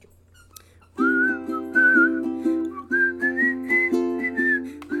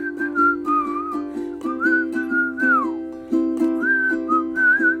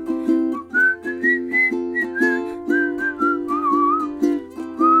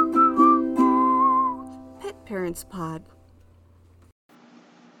Parents Pod.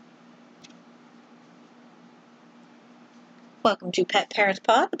 Welcome to Pet Parents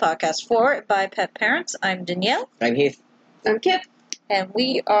Pod, the podcast for and by pet parents. I'm Danielle. I'm Heath. I'm Kip. And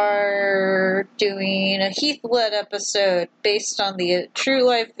we are doing a Heath-led episode based on the true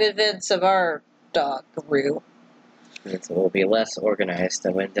life events of our dog, Rue. It will be less organized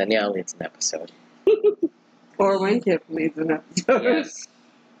than when Danielle leads an episode. Or when Kip leads an episode. Yes.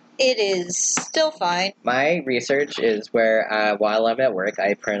 It is still fine. My research is where, while I'm at work,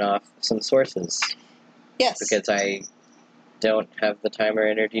 I print off some sources. Yes. Because I don't have the time or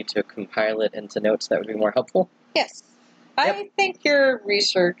energy to compile it into notes that would be more helpful. Yes. Yep. I think your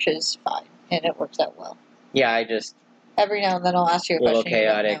research is fine, and it works out well. Yeah, I just Every now and then I'll ask you a a little question.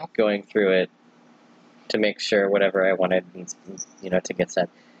 chaotic going through it to make sure whatever I wanted, to get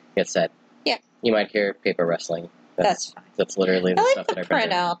said. Yeah. You might hear paper rustling. That's fine. That's literally the I like stuff the that I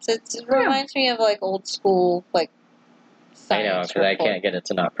printed. printouts. It reminds me of like old school, like I know, science because I report. can't get it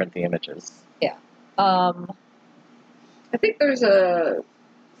to not print the images. I think there's a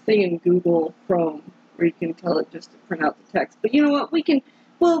thing in Google Chrome where you can tell it just to print out the text. But you know what? We can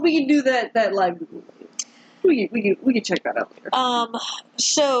do that live Google later. We can check that out later.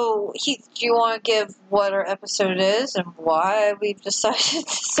 So, Heath, do you want to give what our episode is and why we've decided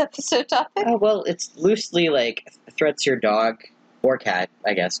this episode topic? Oh, well, it's loosely like threats your dog or cat,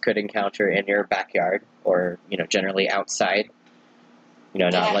 I guess, could encounter in your backyard or, generally outside.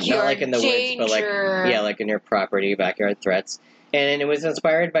 Not like in the woods, but like in your property, backyard threats. And it was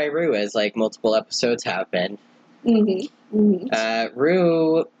inspired by Rue, as like multiple episodes have been. Mm-hmm. Mm-hmm.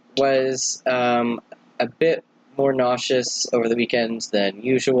 Rue was a bit more nauseous over the weekends than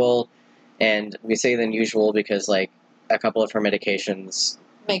usual, and we say than usual because like a couple of her medications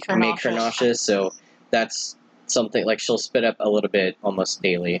Make her nauseous. So that's something like she'll spit up a little bit almost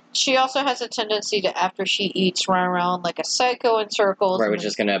daily. She also has a tendency to, after she eats, run around like a psycho in circles. Right, which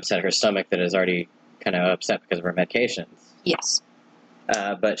is going to upset her stomach that is already kind of upset because of her medications. Yes.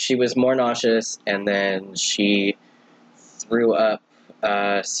 But she was more nauseous, and then she threw up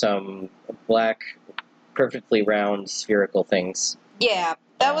some black, perfectly round spherical things. Yeah,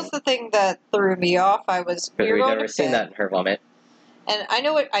 that was the thing that threw me off. Because we've never seen that in her vomit. And I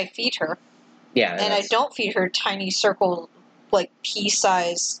know what I feed her. Yeah. And I don't feed her tiny circle, like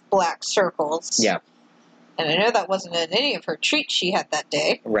pea-sized black circles. Yeah. And I know that wasn't in any of her treats she had that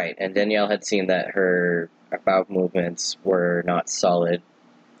day. Right, and Danielle had seen that her bowel movements were not solid.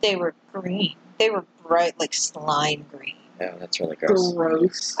 They were green. They were bright, like slime green. Oh, that's really gross.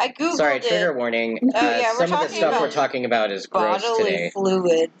 Gross. I googled Sorry, it. trigger warning. Yeah, we're some of the talking stuff about we're talking about is gross Bodily today.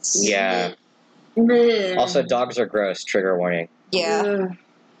 fluids. Yeah. Man. Also, dogs are gross. Trigger warning. Yeah. Ugh.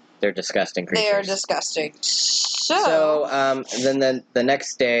 They're disgusting creatures. They are disgusting. So, then the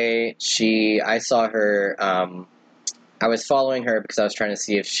next day, I saw her, I was following her because I was trying to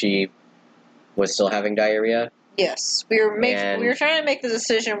see if she was still having diarrhea. Yes, we were trying to make the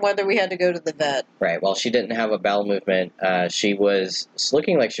decision whether we had to go to the vet. Right. Well, she didn't have a bowel movement. She was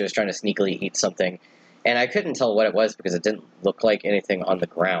looking like she was trying to sneakily eat something, and I couldn't tell what it was because it didn't look like anything on the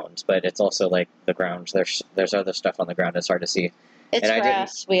ground. But it's also like the ground. There's other stuff on the ground. It's hard to see. It's And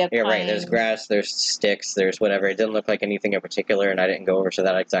grass. We have Yeah, right. pine. There's grass. There's sticks. There's whatever. It didn't look like anything in particular, and I didn't go over to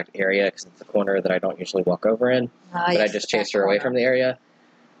that exact area because it's a corner that I don't usually walk over in. But I just chased her away from the area.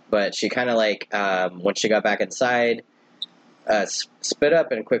 But she kind of like, when she got back inside, spit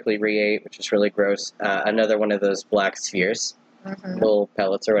up and quickly re-ate, which is really gross. Another one of those black spheres, little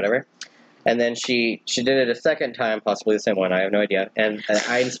pellets or whatever. And then she did it a second time, possibly the same one. I have no idea. And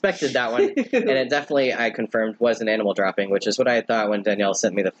I inspected that one, and it definitely, I confirmed, was an animal dropping, which is what I had thought when Danielle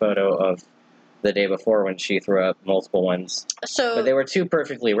sent me the photo of the day before when she threw up multiple ones. But they were two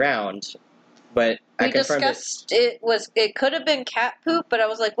perfectly round. But I confirmed discussed it could have been cat poop, but I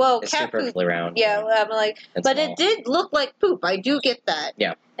was like, well, it's cat two perfectly poop. round. Yeah, I'm like, but small. it did look like poop. I do get that.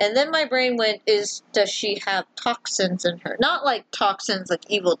 Yeah. And then my brain went, does she have toxins in her? Not like toxins, like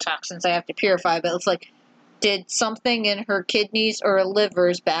evil toxins I have to purify, but it's like, did something in her kidneys or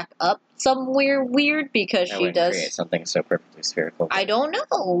livers back up somewhere weird because I she wouldn't does? create something so perfectly spherical. I don't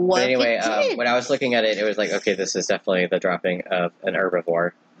know. But anyway, when I was looking at it, it was like, okay, this is definitely the dropping of an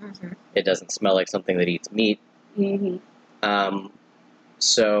herbivore. Mm-hmm. It doesn't smell like something that eats meat. Mm-hmm.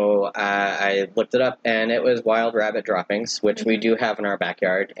 So I looked it up, and it was wild rabbit droppings, which we do have in our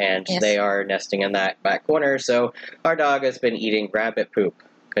backyard, and they are nesting in that back corner. So our dog has been eating rabbit poop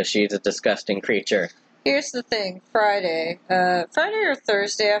because she's a disgusting creature. Here's the thing, Friday or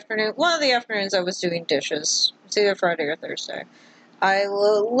Thursday afternoon, one of the afternoons I was doing dishes. It's either Friday or Thursday. I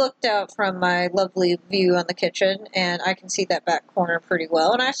looked out from my lovely view on the kitchen, and I can see that back corner pretty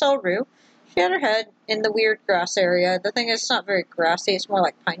well, and I saw Rue. She had her head in the weird grass area. The thing is, it's not very grassy. It's more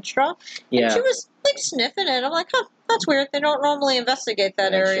like pine straw. Yeah. And she was, like, sniffing it. I'm like, huh, that's weird. They don't normally investigate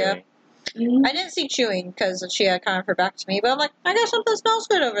that area. Mm-hmm. I didn't see chewing because she had kind of her back to me. But I'm like, I guess something smells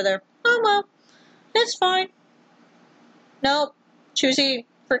good over there. Oh, well. It's fine. Nope. She was eating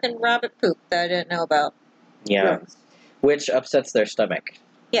freaking rabbit poop that I didn't know about. Yeah. Yes. Which upsets their stomach.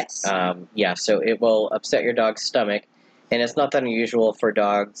 Yes. Yeah, so it will upset your dog's stomach. And it's not that unusual for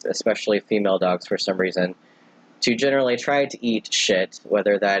dogs, especially female dogs for some reason, to generally try to eat shit,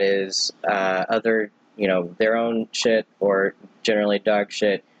 whether that is other, their own shit or generally dog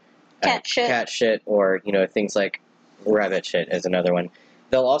shit. Cat shit or, things like rabbit shit is another one.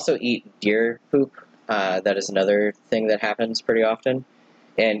 They'll also eat deer poop. That is another thing that happens pretty often.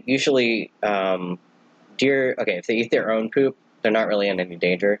 And usually deer, if they eat their own poop, they're not really in any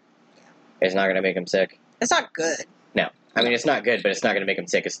danger. It's not going to make them sick. It's not good. No. I mean, it's not good, but it's not going to make them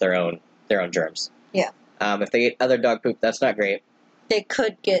sick. It's their own germs. Yeah. If they eat other dog poop, that's not great. They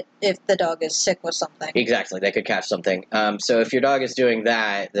could get, if the dog is sick with something. Exactly. They could catch something. So if your dog is doing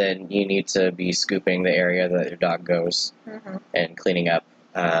that, then you need to be scooping the area that your dog goes and cleaning up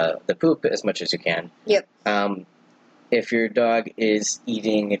the poop as much as you can. Yep. If your dog is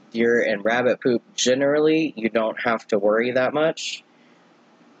eating deer and rabbit poop, generally you don't have to worry that much.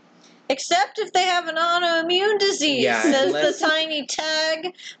 Except if they have an autoimmune disease, says the tiny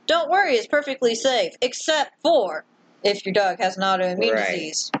tag. Don't worry, it's perfectly safe. Except for if your dog has an autoimmune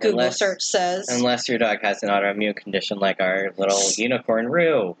disease, Google search says. Unless your dog has an autoimmune condition like our little unicorn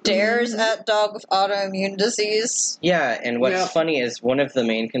Rue. Dares at dog with autoimmune disease. Yeah, and what's funny is one of the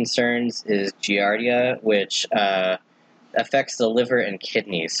main concerns is Giardia, which affects the liver and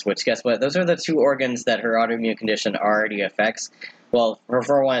kidneys, which guess what? Those are the two organs that her autoimmune condition already affects. Well,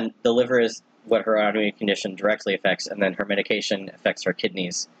 for one, the liver is what her autoimmune condition directly affects, and then her medication affects her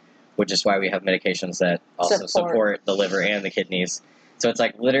kidneys, which is why we have medications that also support the liver and the kidneys. So it's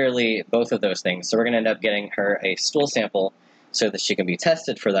like literally both of those things. So we're going to end up getting her a stool sample so that she can be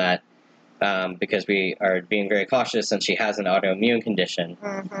tested for that, because we are being very cautious since she has an autoimmune condition.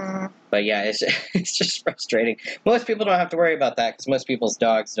 But yeah, it's just frustrating. Most people don't have to worry about that because most people's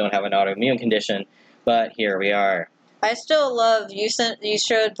dogs don't have an autoimmune condition, but here we are. I still love, you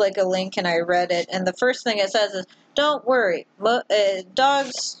showed like a link and I read it, and the first thing it says is, don't worry,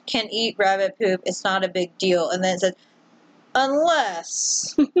 dogs can eat rabbit poop, it's not a big deal. And then it said,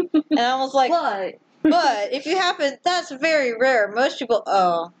 unless, and I was like, but if you happen, that's very rare. Most people,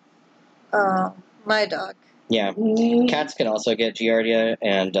 my dog. Yeah, cats can also get Giardia,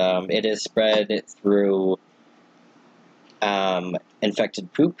 and it is spread through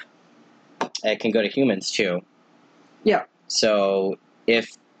infected poop. It can go to humans too. Yeah. So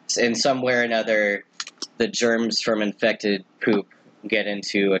if in some way or another the germs from infected poop get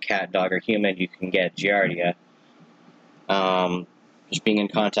into a cat, dog, or human, you can get Giardia. Just being in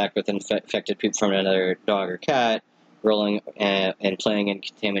contact with infected poop from another dog or cat, rolling and playing in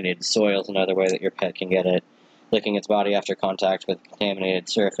contaminated soil is another way that your pet can get it. Licking its body after contact with a contaminated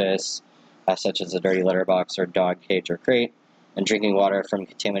surface, such as a dirty litter box or dog cage or crate, and drinking water from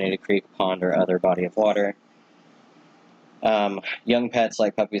contaminated creek, pond, or other body of water. Young pets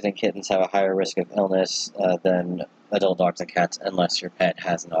like puppies and kittens have a higher risk of illness than adult dogs and cats unless your pet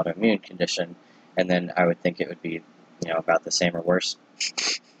has an autoimmune condition, and then I would think it would be, about the same or worse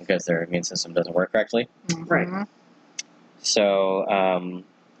because their immune system doesn't work correctly. Right. So,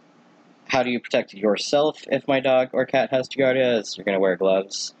 how do you protect yourself if my dog or cat has Giardia? Is you're going to wear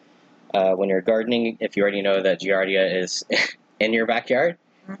gloves. When you're gardening, if you already know that Giardia is in your backyard,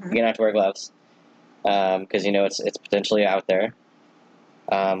 you're going to have to wear gloves. Because it's potentially out there.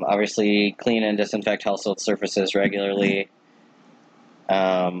 Obviously, clean and disinfect household surfaces regularly,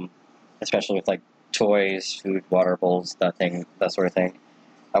 especially with like toys, food, water bowls, that sort of thing.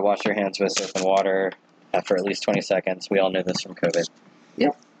 Wash your hands with soap and water for at least 20 seconds. We all know this from COVID.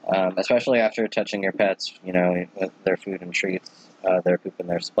 Yep. Especially after touching your pets, with their food and treats, their poop and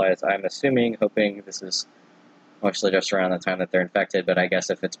their supplies. I'm hoping this is mostly just around the time that they're infected, but I guess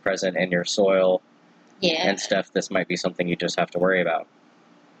if it's present in your soil and stuff, this might be something you just have to worry about.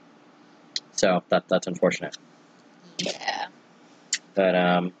 So that's unfortunate. Yeah.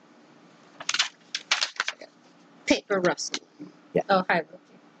 But paper rustle. Yeah. Oh, hi, Loki.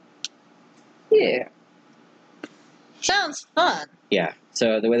 Yeah. Sounds fun. Yeah.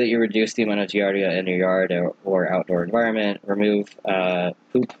 So the way that you reduce the amount of Giardia in your yard or outdoor environment, remove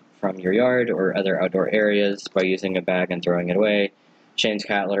poop from your yard or other outdoor areas by using a bag and throwing it away. Change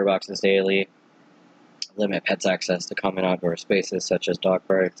cat litter boxes daily. Limit pets' access to common outdoor spaces such as dog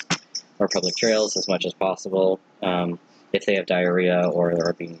parks or public trails as much as possible. if they have diarrhea or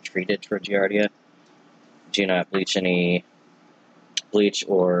are being treated for Giardia. Do not bleach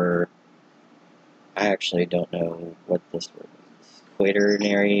or, I actually don't know what this word is,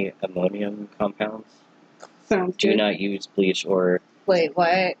 quaternary ammonium compounds. Sounds Do good. not use bleach or Wait,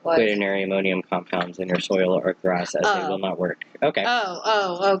 why? quaternary ammonium compounds in your soil or grass as they will not work. Okay.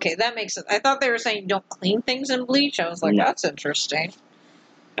 Okay, that makes sense. I thought they were saying don't clean things in bleach. I was like, No. that's interesting.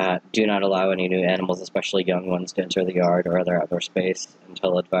 Do not allow any new animals, especially young ones, to enter the yard or other outdoor space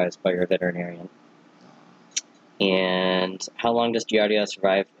until advised by your veterinarian. And how long does Giardia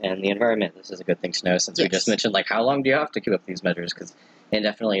survive in the environment? This is a good thing to know since we just mentioned, like, how long do you have to keep up these measures? Because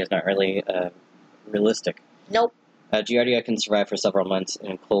indefinitely is not really realistic. Nope. Giardia can survive for several months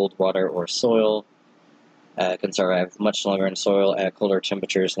in cold water or soil. Can survive much longer in soil at colder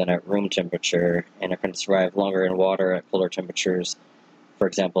temperatures than at room temperature, and it can survive longer in water at colder temperatures. For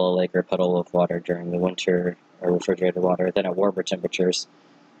example, a lake or puddle of water during the winter, or refrigerated water, than at warmer temperatures,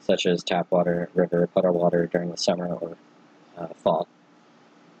 such as tap water, river, puddle water during the summer or fall.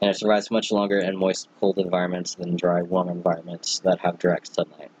 And it survives much longer in moist, cold environments than dry, warm environments that have direct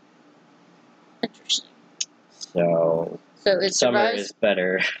sunlight. Interesting. So it summer survives, is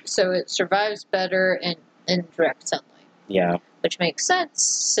better. So it survives better in direct sunlight. Yeah. Which makes sense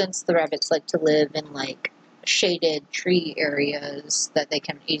since the rabbits like to live in like shaded tree areas that they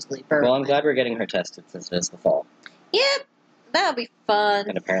can easily burn. Well, I'm glad we're getting her tested since it is the fall. Yep, that'll be fun.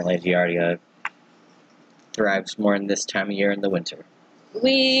 And apparently Giardia thrives more in this time of year in the winter.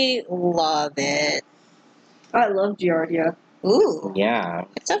 We love it. I love Giardia. Ooh. Yeah.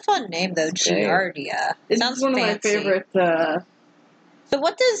 It's a fun name, though, Giardia. It's Sounds one fancy. of my favorite. So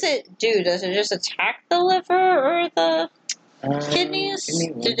what does it do? Does it just attack the liver or the kidneys?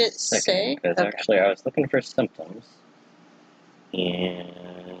 Did it say? Because actually I was looking for symptoms.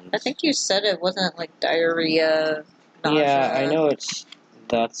 And I think you said it wasn't like diarrhea, nausea. Yeah, I know it's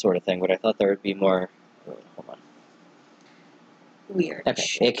that sort of thing, but I thought there would be more. Hold on. Weird.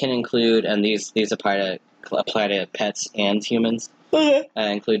 Okay, it can include, and these apply to pets and humans. Okay.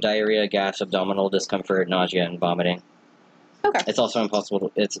 Include diarrhea, gas, abdominal discomfort, nausea, and vomiting. Okay. It's also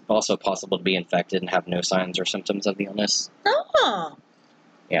possible to be infected and have no signs or symptoms of the illness. Oh.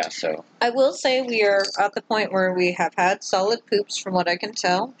 Yeah, so. I will say we are at the point where we have had solid poops, from what I can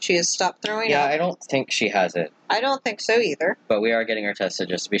tell. She has stopped throwing up. Yeah, I don't think she has it. I don't think so either. But we are getting her tested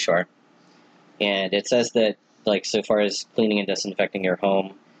just to be sure. And it says that, like, so far as cleaning and disinfecting your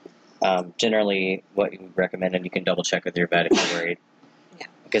home, generally what you recommend, and you can double check with your vet if you're worried. Yeah.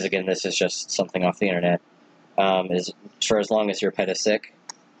 Because again, this is just something off the internet. Is for as long as your pet is sick,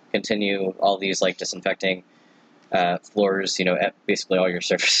 continue all these like disinfecting floors, basically all your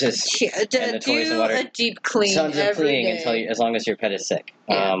surfaces. Yeah, and the toys and water. A deep clean. Tons of every cleaning day. as long as your pet is sick.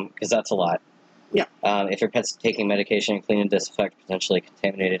 Yeah. Because that's a lot. Yeah. If your pet's taking medication, clean and disinfect potentially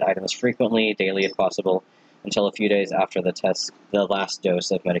contaminated items frequently, daily if possible, until a few days after the last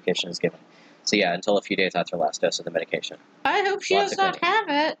dose of medication is given. So yeah, until a few days after the last dose of the medication. I hope she does not have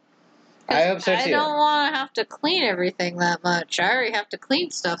it. I hope so too. I don't want to have to clean everything that much. I already have to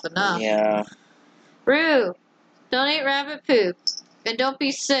clean stuff enough. Yeah. Rue, don't eat rabbit poop. And don't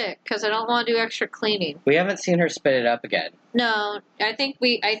be sick, because I don't want to do extra cleaning. We haven't seen her spit it up again. No, I think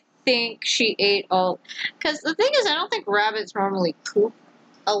she ate all... Because the thing is, I don't think rabbits normally poop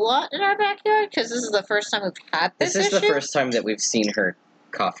a lot in our backyard, because this is the first time we've had this issue. This is the first time that we've seen her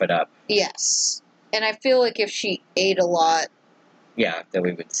cough it up. Yes. And I feel like if she ate a lot... Yeah, that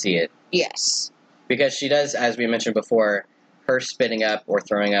we would see it. Yes. Because she does, as we mentioned before, her spitting up or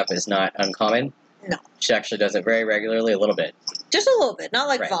throwing up is not uncommon. No. She actually does it very regularly, a little bit. Just a little bit, not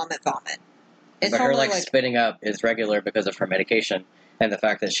like Right. vomit. It's But her like spitting up is regular because of her medication and the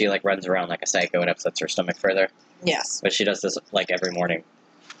fact that she runs around like a psycho and upsets her stomach further. Yes. But she does this every morning,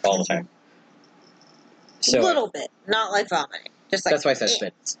 all the time. So a little bit, not like vomiting. Just like that's why I said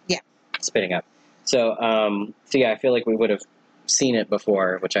spit. Yeah. Spitting up. So yeah, I feel like we would have seen it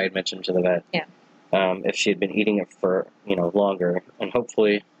before, which I had mentioned to the vet. Yeah. If she had been eating it for longer, and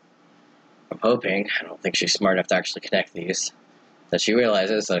hopefully, I'm hoping, I don't think she's smart enough to actually connect these, that she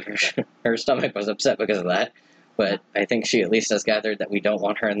realizes that her stomach was upset because of that. But I think she at least has gathered that we don't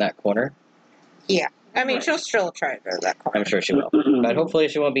want her in that corner. Yeah. I mean, she'll still try to go to that corner. I'm sure she will. But hopefully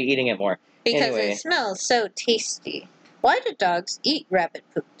she won't be eating it more. Because Anyway. it smells so tasty. Why do dogs eat rabbit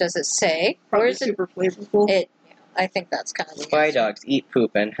poop? Does it say? Probably or is super flavorful. I think that's kind of the Why answer. dogs eat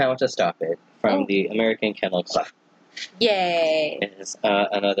poop and how to stop it from the American Kennel Club. Yay. Is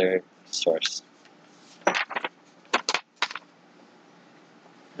another source.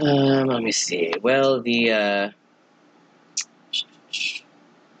 Let me see. Well, the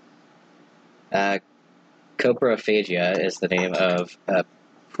Coprophagia is the name of a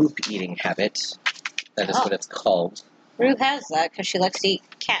poop-eating habit. That is what it's called. Rue has that because she likes to eat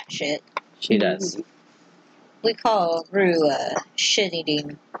cat shit. She does. We call Rue a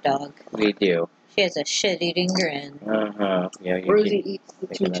shit-eating dog. We do. She has a shit-eating grin. Uh-huh. Yeah, Rosie eats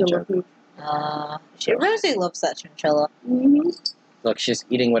the chinchilla poop. Rosie loves that chinchilla. Mm-hmm. Look, she's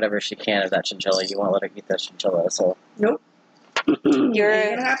eating whatever she can of that chinchilla. You won't let her eat that chinchilla, so... Nope. Ain't You're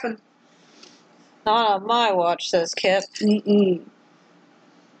gonna happen. not on my watch, says Kip. Mm-mm.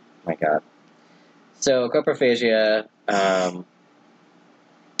 My God. So, coprophagia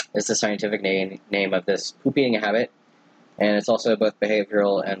is the scientific name of this poop-eating habit, and it's also both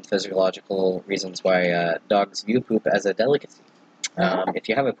behavioral and physiological reasons why dogs view poop as a delicacy. If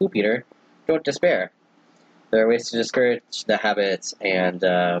you have a poop eater, don't despair. There are ways to discourage the habits and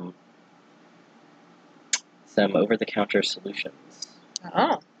some over-the-counter solutions.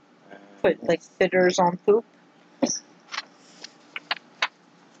 Oh. Put, like, bitters on poop?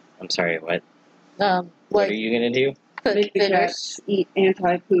 I'm sorry, what? Like, what are you going to do? Put Make the bitters. cats eat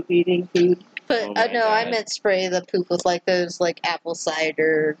anti-poop eating food. Put, my no, I God. meant spray the poop with, like, those, like, apple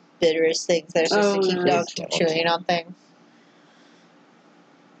cider bitterest things. There's just to keep nice. dogs from chewing on things.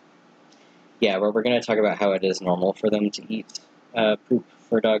 Yeah, well, we're going to talk about how it is normal for them to eat poop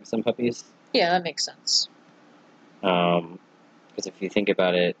for dogs and puppies. Yeah, that makes sense. Because if you think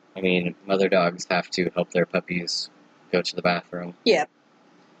about it, I mean, mother dogs have to help their puppies go to the bathroom. Yeah.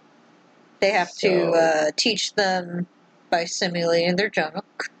 They have to teach them by simulating their junk,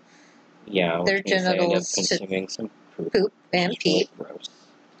 Yeah, their which means they end up genitals to consuming some poop. poop and Which is really pee. gross.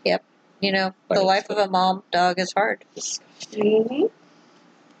 You know, But the it's life of a mom dog is hard. Mm-hmm.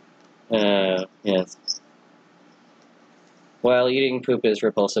 Yes. While eating poop is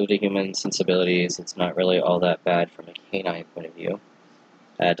repulsive to human sensibilities, it's not really all that bad from a canine point of view.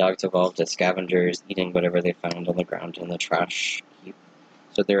 Dogs evolved as scavengers, eating whatever they found on the ground in the trash heap.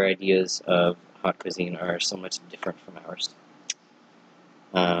 So their ideas of hot cuisine are so much different from ours.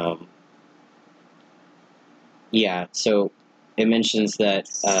 Yeah, so it mentions that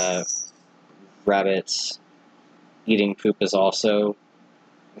rabbits eating poop is also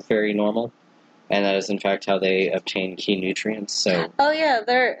very normal, and that is in fact how they obtain key nutrients. So Oh yeah,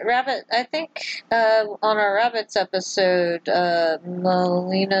 they're rabbit. I think on our rabbits episode,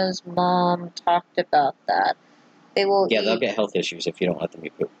 Melina's mom talked about that. They will yeah, eat. they'll get health issues if you don't let them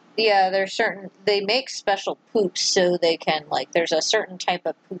eat poop. Yeah, there's certain. They make special poops so they can like. There's a certain type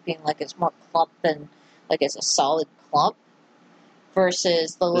of pooping like it's more clump and like it's a solid clump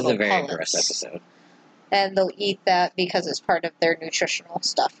versus the This little is a very pellets. gross episode. And they'll eat that because it's part of their nutritional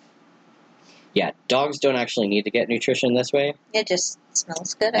stuff. Yeah, dogs don't actually need to get nutrition this way, It just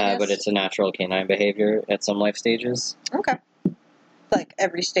smells good, I guess. but it's a natural canine behavior at some life stages. Okay. Like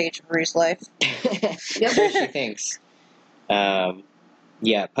every stage of Rue's life. Yep, so she thinks.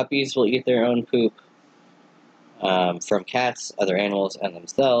 Yeah, puppies will eat their own poop from cats, other animals, and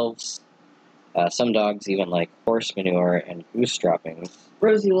themselves. Some dogs even like horse manure and goose droppings.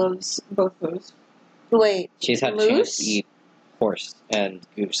 Rosie loves both those. Wait, She's had a chance to eat horse and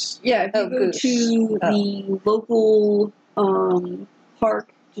goose. Yeah, if you go goose. to the local park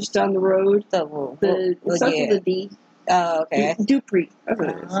just down the road, it starts with a D. Oh, okay. Dupree. That's what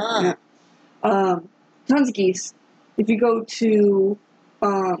it is. Ah. Yeah. Tons of geese. If you go to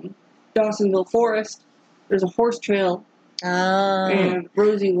Dawsonville Forest, there's a horse trail, and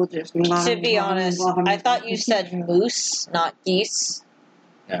Rosie will just... To be honest, I thought you said moose, not geese.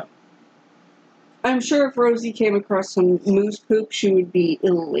 No. I'm sure if Rosie came across some moose poop, she would be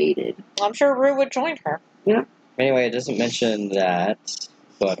elated. I'm sure Rue would join her. Yeah. Anyway, it doesn't mention that,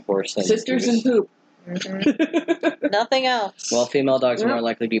 but horse and Sisters goose. and poop. Mm-hmm. Nothing else. Well, female dogs are Yeah. more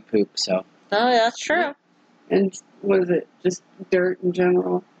likely to eat poop, so. Oh, that's true. And what is it? Just dirt in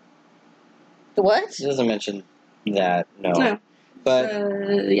general. What? It doesn't mention that, no. Yeah.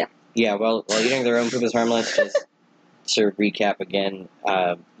 But, Yeah. yeah, well, while eating their own poop is harmless, just to recap again,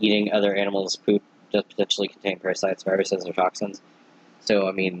 eating other animals' poop does potentially contain parasites, viruses, or toxins. So,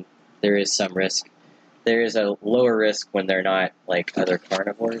 I mean, there is some risk. There is a lower risk when they're not, like, other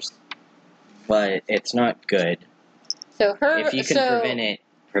carnivores. But it's not good. So If you can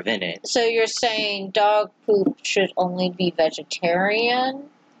prevent it. So you're saying dog poop should only be vegetarian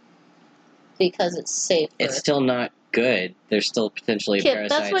because it's safer. It's still not good. There's still potentially Kip,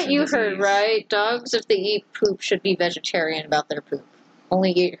 parasites. that's what and you disease. heard, right? Dogs, if they eat poop, should be vegetarian about their poop.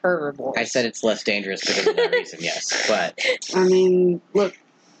 Only eat herbivores. I said it's less dangerous because of that reason, yes. But I mean, look,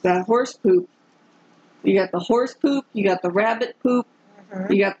 that horse poop. You got the horse poop, you got the rabbit poop,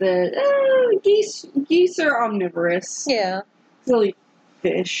 Mhm. you got the geese. Geese are omnivorous. Yeah. They'll eat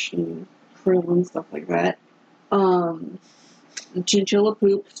fish and krill and stuff like that. Chinchilla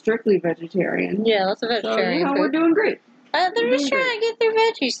poop, strictly vegetarian. Yeah, that's a So, vegetarian we're food. doing great. They're We're just doing trying to get their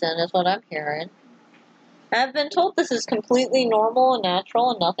veggies then, is what I'm hearing. I've been told this is completely normal and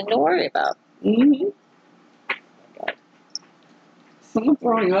natural and nothing to worry about. Mm-hmm. Someone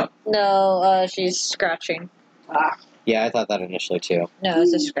throwing up? No, she's scratching. Ah. Yeah, I thought that initially too. No,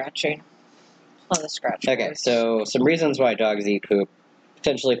 it's a scratching. One of the scratch Okay, words. so some reasons why dogs eat poop.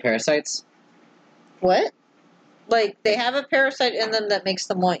 Potentially parasites. What? Like, they have a parasite in them that makes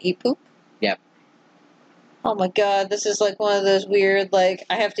them want to eat poop? Yep. Oh my god, this is like one of those weird, like,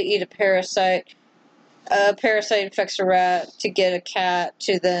 I have to eat a parasite. A parasite infects a rat to get a cat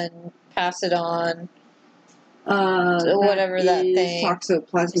to then pass it on. Whatever that thing.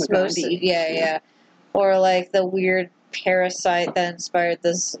 Toxoplasma gondii. Yeah. Or like the weird parasite that inspired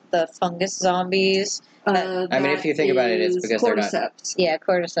the fungus zombies. I mean, if you think about it, it's because they're not. Yeah,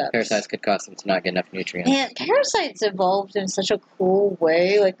 cordyceps. Parasites could cause them to not get enough nutrients. Man, parasites evolved in such a cool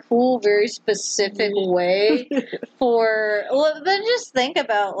way, like cool, very specific way for. Well, then just think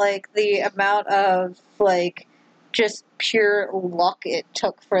about like the amount of like just pure luck it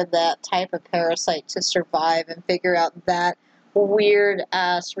took for that type of parasite to survive and figure out that weird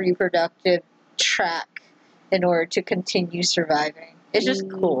ass reproductive track in order to continue surviving. It's just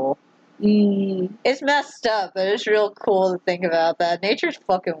cool. It's messed up, but it's real cool to think about that. Nature's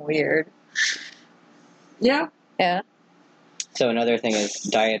fucking weird. Yeah. Yeah. So another thing is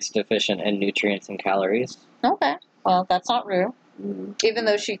diets deficient in nutrients and calories. Okay. Well, that's not real. Even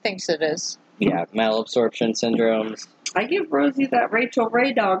though she thinks it is. Yeah, malabsorption syndromes. I give Rosie that Rachel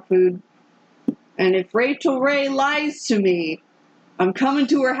Ray dog food. And if Rachel Ray lies to me, I'm coming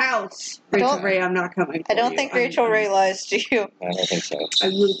to her house. Rachel Ray, I'm not coming. I don't think Rachel Ray lies to you. I don't think so. I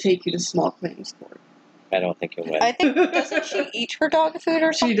will take you to small claims court. I don't think you will. I think, doesn't she eat her dog food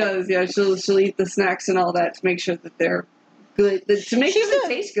or something? She does, yeah. She'll eat the snacks and all that to make sure that they're good, to make sure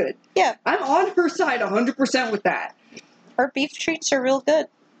they taste good. Yeah. I'm on her side 100% with that. Her beef treats are real good.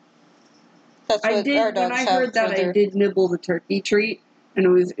 That's what our dogs have. When I heard that, I did nibble the turkey treat. And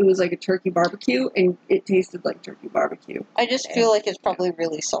it was like a turkey barbecue, and it tasted like turkey barbecue. I just feel like it's probably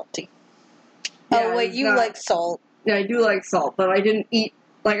really salty. Yeah, oh wait, you like salt? Yeah, I do like salt, but I didn't eat.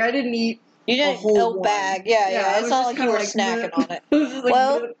 You didn't a whole one. Bag. Yeah. It's not like you were snacking on it.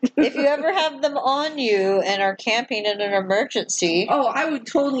 Well, if you ever have them on you and are camping in an emergency. Oh, I would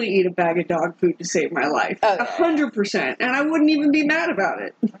totally eat a bag of dog food to save my life. 100%, and I wouldn't even be mad about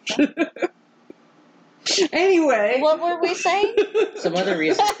it. Anyway. What were we saying? Some other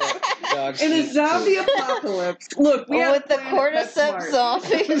reasons that dogs in a zombie apocalypse. Look, we have with the cordyceps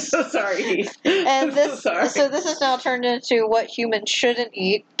zombies. I'm so sorry. And so this is now turned into what humans shouldn't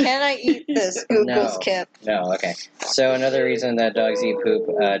eat. Can I eat this? Google's Kip. No, okay. So another reason that dogs eat poop,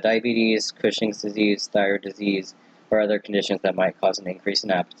 diabetes, Cushing's disease, thyroid disease, or other conditions that might cause an increase in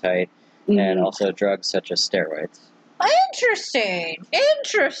appetite, and also drugs such as steroids. Interesting.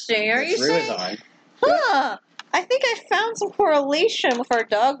 Are you saying? Huh. I think I found some correlation with our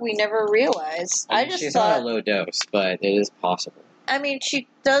dog we never realized. She's on a low dose, but it is possible. I mean, she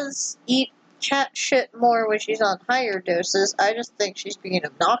does eat cat shit more when she's on higher doses. I just think she's being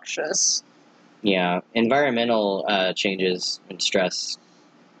obnoxious. Yeah. Environmental changes and stress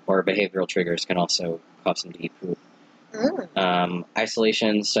or behavioral triggers can also cause them to eat poop.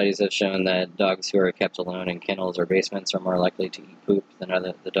 Isolation studies have shown that dogs who are kept alone in kennels or basements are more likely to eat poop than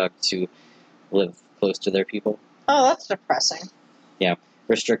the dogs who live close to their people. Oh, that's depressing. Yeah.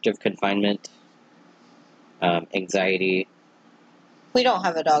 Restrictive confinement, anxiety. We don't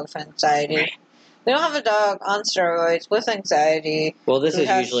have a dog with anxiety. Right. We don't have a dog on steroids with anxiety. Well, this is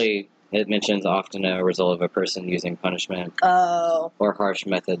usually, it mentions often a result of a person using punishment or harsh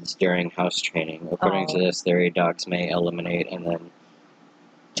methods during house training. According to this theory, dogs may eliminate and then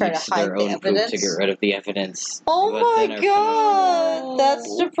try to hide their the own evidence poop to get rid of the evidence. Oh my god,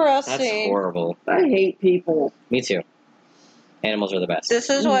 that's depressing. That's horrible. I hate people. Me too. Animals are the best. This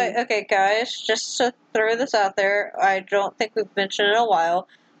is why, okay guys, just to throw this out there, I don't think we've mentioned it in a while,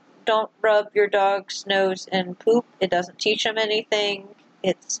 don't rub your dog's nose in poop. It doesn't teach them anything.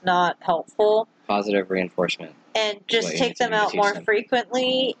 It's not helpful. Positive reinforcement. And just take them out more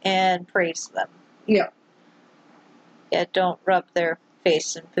frequently and praise them. Yeah. Yeah, don't rub their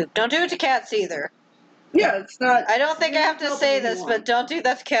face in poop. Don't do it to cats either. Yeah, it's not. I don't think I have to say this, but don't do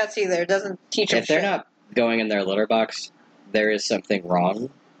that to cats either. It doesn't teach them If they're not going in their litter box, there is something wrong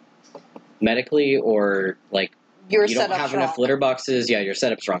medically, or like you don't have enough litter boxes. Yeah, your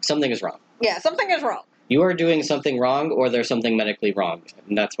setup's wrong. Something is wrong. Yeah, something is wrong. You are doing something wrong, or there's something medically wrong,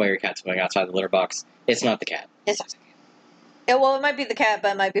 and that's why your cat's going outside the litter box. It's not the cat. It's not the cat. Yeah, well, it might be the cat,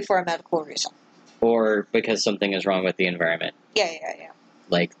 but it might be for a medical reason. or because something is wrong with the environment. Yeah.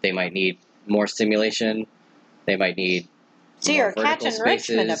 Like, they might need more stimulation. They might need See more our catch vertical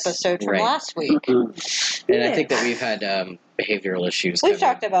enrichment spaces. episode from Right. last week. And I think that we've had behavioral issues. We've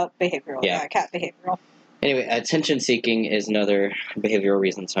talked about behavioral, Yeah. cat behavioral. Anyway, attention seeking is another behavioral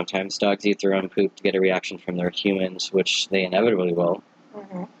reason sometimes. Dogs eat their own poop to get a reaction from their humans, which they inevitably will.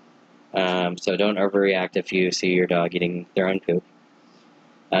 Mm-hmm. So don't overreact if you see your dog eating their own poop.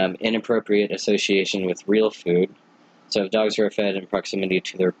 Inappropriate association with real food. So if dogs are fed in proximity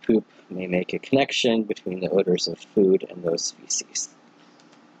to their poop, may make a connection between the odors of food and those feces.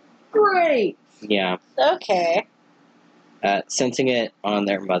 Great. Yeah. Okay. Sensing it on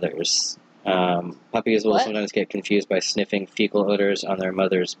their mothers. Puppies will sometimes get confused by sniffing fecal odors on their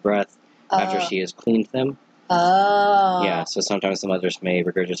mother's breath after she has cleaned them. Oh. Yeah, so sometimes the mothers may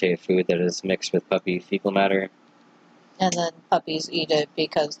regurgitate food that is mixed with puppy fecal matter. And then puppies eat it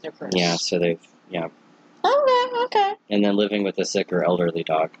because they're gross. Yeah, so yeah. Okay. And then living with a sick or elderly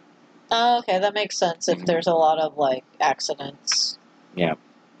dog. Oh, okay, that makes sense if there's a lot of, like, accidents. Yeah.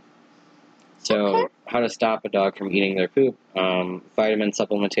 So, how to stop a dog from eating their poop? Vitamin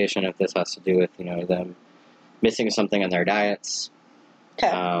supplementation, if this has to do with, them missing something in their diets. Okay.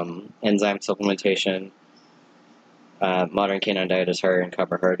 Enzyme supplementation. Modern canine diet is higher in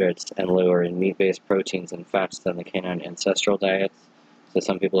carbohydrates and lower in meat-based proteins and fats than the canine ancestral diets. So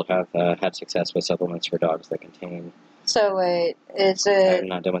some people have had success with supplements for dogs that contain... So wait, is it... I'm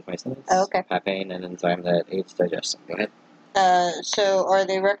not done with my sentence. Oh, okay. Papain, an enzyme that aids digestion. Go ahead. So are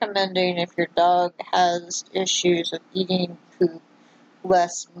they recommending if your dog has issues with eating poop,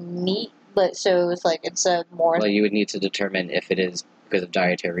 less meat? So it's like instead of more... Well, you would need to determine if it is because of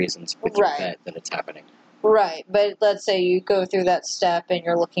dietary reasons with your pet that it's happening. Right, but let's say you go through that step and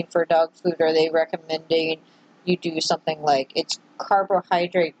you're looking for dog food. Are they recommending you do something like it's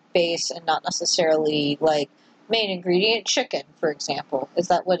carbohydrate based and not necessarily like main ingredient chicken, for example? Is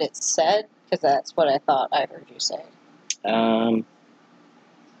that what it said? Because that's what I thought I heard you say.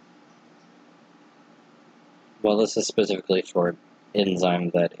 Well, this is specifically for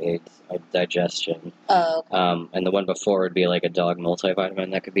enzyme that aids digestion. Oh, okay. And the one before would be like a dog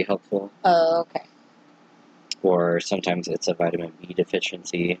multivitamin that could be helpful. Oh, okay. Or sometimes it's a vitamin B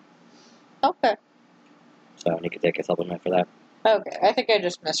deficiency. Okay. So you could take a supplement for that. Okay, I think I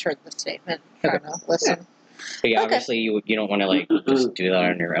just misheard the statement. Trying to listen. But yeah, obviously you don't want to like just do that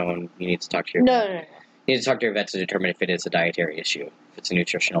on your own. You need to talk to your vet. No. You need to talk to your vet to determine if it is a dietary issue, if it's a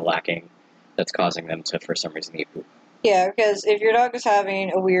nutritional lacking that's causing them to, for some reason, eat poop. Yeah, because if your dog is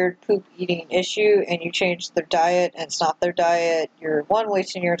having a weird poop eating issue and you change their diet and it's not their diet, you're one,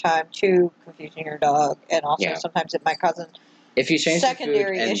 wasting your time, two, confusing your dog, and also sometimes it might cause a if you change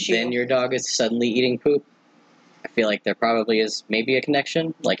secondary the food issue. And then your dog is suddenly eating poop, I feel like there probably is maybe a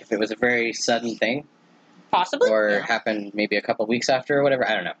connection. Like if it was a very sudden thing. Possibly. Or happened maybe a couple weeks after or whatever.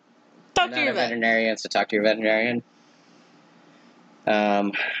 I don't know. Talk to your veterinarian, so talk to your veterinarian.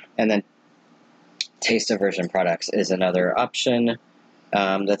 And then taste aversion products is another option.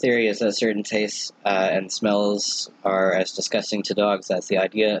 The theory is that certain tastes and smells are as disgusting to dogs as the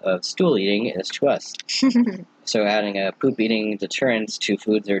idea of stool eating is to us. So adding a poop eating deterrent to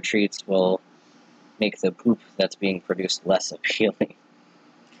foods or treats will make the poop that's being produced less appealing.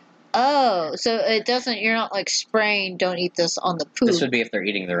 Oh, so it doesn't, you're not like spraying, don't eat this on the poop. This would be if they're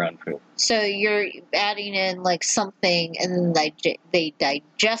eating their own poop. So you're adding in like something and then they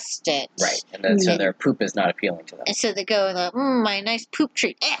digest it. Right, and then so their poop is not appealing to them. And so they go like, my nice poop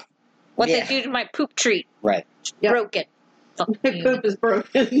treat. What'd they do to my poop treat? Right. Yep. Broke it. My poop is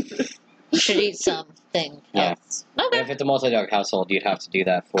broken. Should eat something else. Okay. And if it's a multi-dog household, you'd have to do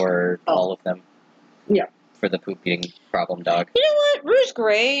that for all of them. Yeah. For the poop eating problem dog. You know what? Rue's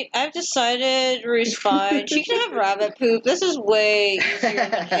great. I've decided Rue's fine. She can have rabbit poop. This is way easier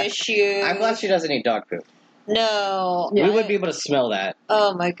of an issue. I'm glad she doesn't eat dog poop. No. We would be able to smell that.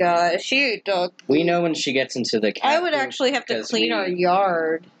 Oh my god. If she ate dog poop. We know when she gets into the cat I would actually have to clean our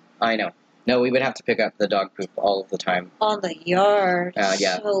yard. I know. No, we would have to pick up the dog poop all of the time. On the yard.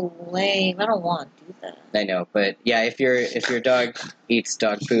 Yeah. So lame. I don't want to do that. I know, but yeah, if your dog eats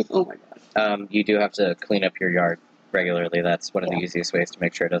dog poop, oh my god, you do have to clean up your yard regularly. That's one of the easiest ways to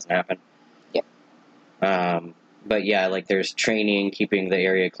make sure it doesn't happen. Yeah. But yeah, like there's training, keeping the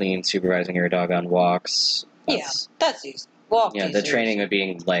area clean, supervising your dog on walks. That's easy. Walk. Yeah, the training of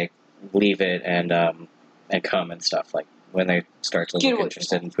being like leave it and come and stuff like when they start to look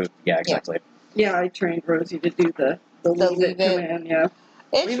interested in poop. Yeah, exactly. Yeah, I trained Rosie to do the leave it command. Yeah,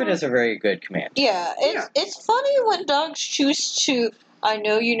 leave it is a very good command. Yeah, it's funny when dogs choose to I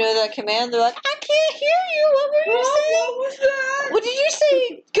know you know that command. They're like, I can't hear you. What were you saying? What was that? What did you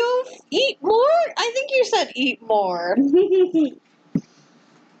say? Go eat more? I think you said eat more.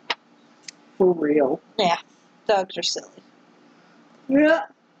 For real. Yeah, dogs are silly. Yeah.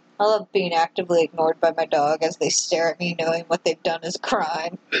 I love being actively ignored by my dog as they stare at me knowing what they've done is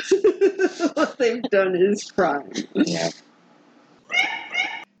crime. What they've done is crime. Yeah.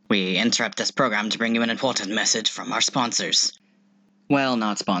 We interrupt this program to bring you an important message from our sponsors. Well,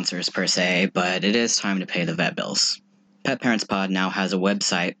 not sponsors per se, but it is time to pay the vet bills. Pet Parents Pod now has a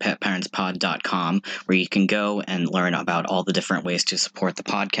website, petparentspod.com, where you can go and learn about all the different ways to support the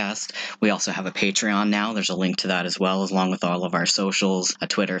podcast. We also have a Patreon now. There's a link to that as well, along with all of our socials,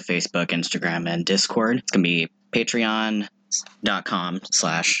 Twitter, Facebook, Instagram, and Discord. It's going to be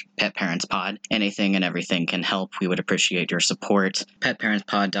patreon.com/petparentspod. Anything and everything can help. We would appreciate your support.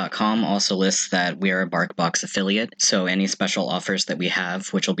 Petparentspod.com also lists that we are a BarkBox affiliate, so any special offers that we have,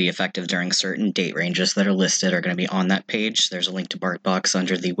 which will be effective during certain date ranges that are listed, are going to be on that page. There's a link to BarkBox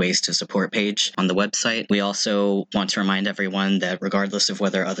under the Ways to Support page on the website. We also want to remind everyone that regardless of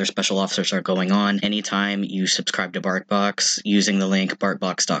whether other special offers are going on, anytime you subscribe to BarkBox using the link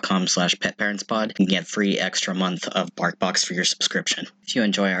barkbox.com/petparentspod, you can get free extra month of BarkBox for your subscription. If you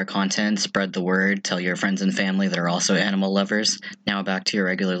enjoy our content, spread the word, tell your friends and family that are also animal lovers. Now back to your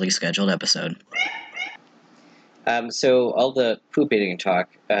regularly scheduled episode. So all the poop eating talk,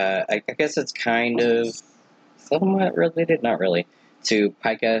 I guess it's kind of somewhat related, not really, to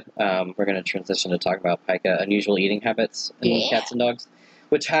pica. We're going to transition to talk about pica, unusual eating habits in cats and dogs,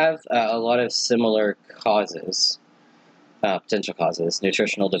 which have a lot of similar causes, potential causes,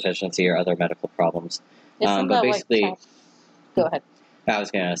 nutritional deficiency or other medical problems. But basically, go ahead. I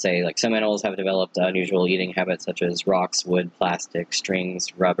was going to say, like, some animals have developed unusual eating habits such as rocks, wood, plastic, strings,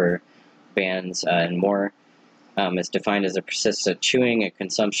 rubber, bands, and more. It's defined as a persistent chewing and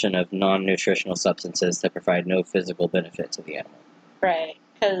consumption of non-nutritional substances that provide no physical benefit to the animal. Right,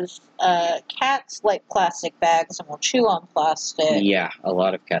 because cats like plastic bags and will chew on plastic. Yeah, a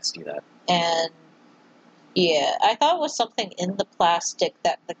lot of cats do that. And yeah, I thought it was something in the plastic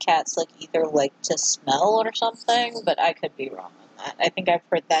that the cats like either like to smell or something, but I could be wrong on that. I think I've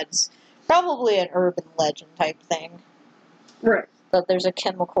heard that's probably an urban legend type thing. Right. That there's a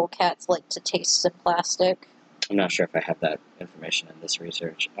chemical cats like to taste in plastic. I'm not sure if I have that information in this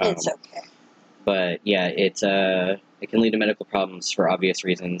research. It's okay. But yeah, it can lead to medical problems for obvious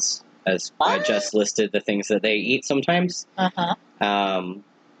reasons, as I just listed the things that they eat sometimes.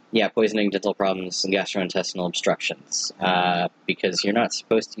 Yeah, poisoning, dental problems, and gastrointestinal obstructions. Because you're not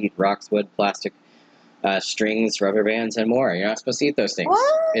supposed to eat rocks, wood, plastic, strings, rubber bands, and more. You're not supposed to eat those things.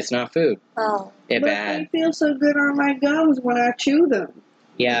 What? It's not food. Oh. It's But bad. they feel so good on my gums when I chew them.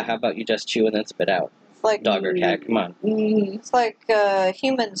 Yeah, how about you just chew and then spit out? It's like Dog or cat, come on. It's like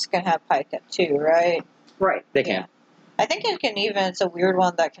humans can have pica too, right? Right. They can. I think it can even, it's a weird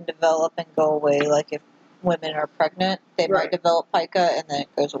one that can develop and go away. Like if women are pregnant, they might Right. develop pica and then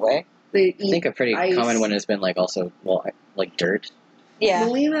it goes away. They I think a pretty ice. common one has been like also, well, like dirt. Yeah.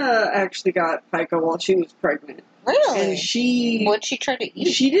 Melina actually got pica while she was pregnant. Really? And she What'd she try to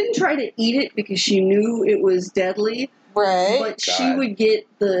eat? she didn't try to eat it because she knew it was deadly, Right. but she God. would get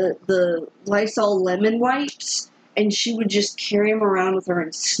the Lysol lemon wipes and she would just carry them around with her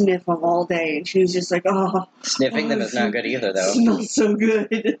and sniff them all day. And she was just like, oh. Sniffing them is not good either, though. Smells so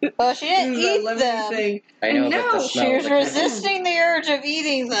good. Well, she didn't It was that eat lemony them. thing. I know, And but the no, smell She of was the cat- resisting the urge of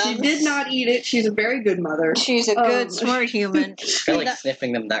eating them. She did not eat it. She's a very good mother. She's a good, smart human. I feel like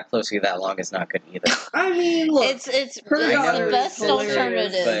sniffing them that closely that long is not good either. I mean, look. It's Her I know the it's best hilarious,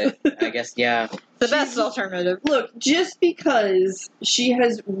 alternative. But I guess, yeah. The best alternative. Look, just because she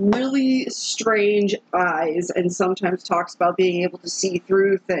has really strange eyes and sometimes talks about being able to see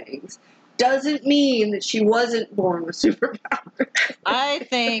through things doesn't mean that she wasn't born with superpowers. I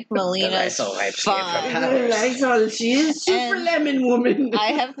think Melina's Lysol wipes gave her fine. powers. I saw she is super And lemon woman.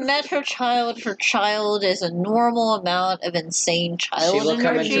 I have met her child. Her child is a normal amount of insane child She will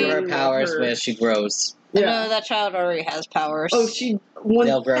come energy. into her powers Her. when she grows. No, that child already has powers. Oh, she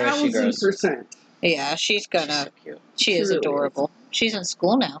They'll grow as she grows. 1000%. Yeah, she's gonna. So cute. She is really adorable. She's in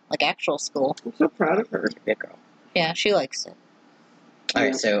school now, like actual school. I'm so proud of her. Good girl. Yeah, she likes it.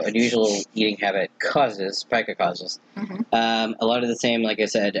 Alright, so unusual eating habit causes, pica causes. Mhm. A lot of the same, like I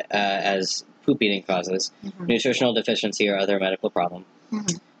said, as poop eating causes. Mhm. Nutritional deficiency or other medical problem.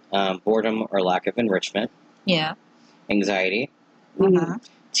 Mhm. Boredom or lack of enrichment. Yeah. Anxiety. Uh-huh.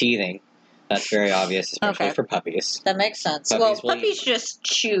 Teething. That's very obvious, especially Okay. for puppies. That makes sense. Puppies Well, will puppies just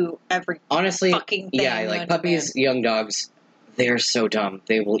chew every Honestly, fucking thing. yeah, like puppies, young dogs, they're so dumb.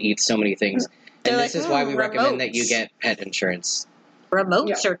 They will eat so many things. They're And this like, is why we recommend that you remotes. get pet insurance.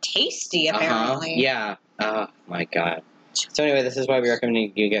 Remotes are tasty, apparently. Yeah. Oh, my God. So anyway, this is why we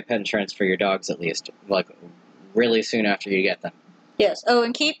recommend you get pet insurance for your dogs at least, like, really soon after you get them. Yes. Oh,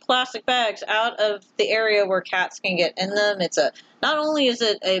 and keep plastic bags out of the area where cats can get in them. Not only is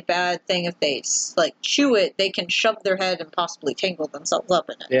it a bad thing if they, like, chew it, they can shove their head and possibly tangle themselves up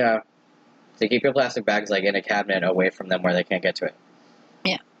in it. Yeah. So keep your plastic bags, like, in a cabinet away from them where they can't get to it.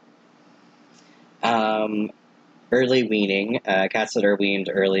 Yeah. Early weaning. Cats that are weaned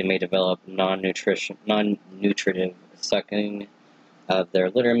early may develop non-nutritive sucking of their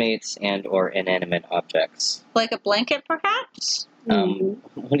litter mates and or inanimate objects. Like a blanket, perhaps?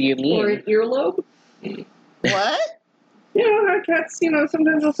 What do you mean? Or an earlobe? What? How cats,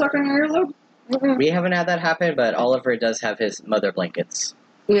 sometimes they'll suck on your earlobe. We haven't had that happen, but Oliver does have his mother blankets.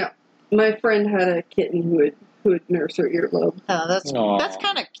 Yeah. My friend had a kitten who would nurse her earlobe. Oh, that's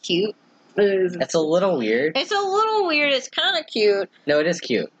kind of cute. It's a little weird. It's a little weird. It's kind of cute. No, it is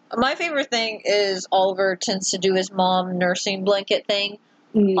cute. My favorite thing is Oliver tends to do his mom nursing blanket thing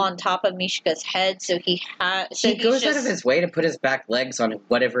on top of Mishka's head, so he goes out of his way to put his back legs on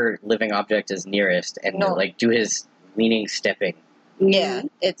whatever living object is nearest and like do his weaning stepping. Yeah,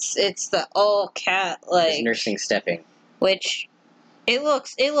 it's the all cat like his nursing stepping, which it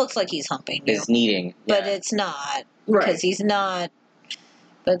looks like he's humping you. He's kneading, but it's not because he's not.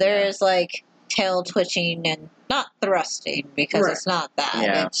 But there is like tail twitching and not thrusting because it's not that.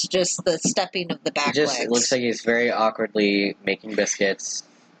 Yeah. It's just the stepping of the back legs. It looks like he's very awkwardly making biscuits,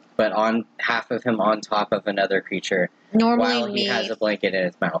 but on half of him on top of another creature. Normally while he has a blanket in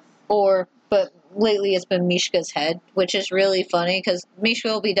his mouth. But lately it's been Mishka's head, which is really funny because Mishka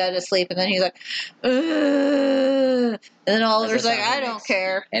will be dead asleep and then he's like, ugh. And then Oliver's like, I don't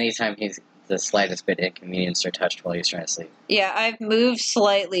care. Anytime he's the slightest bit inconvenienced or touched while he's trying to sleep. Yeah, I've moved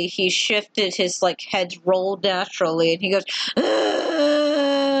slightly. He shifted his head's rolled naturally, and he goes,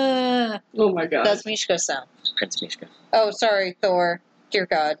 "Ugh." Oh my God. That's Mishka's sound. Prince Mishka. Oh, sorry, Thor. Dear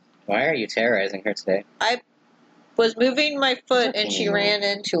God. Why are you terrorizing her today? I was moving my foot, and she ran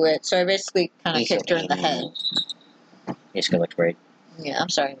into it, so I basically kind of kicked her in the head. Mishka looked worried. Yeah, I'm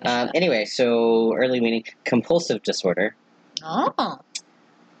sorry, Mishka. Anyway, so early weaning, compulsive disorder. Oh.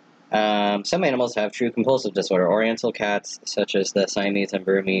 Some animals have true compulsive disorder. Oriental cats, such as the Siamese and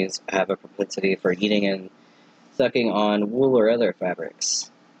Burmese, have a propensity for eating and sucking on wool or other fabrics.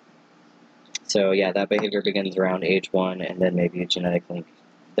 So yeah, that behavior begins around age 1, and then maybe a genetic link.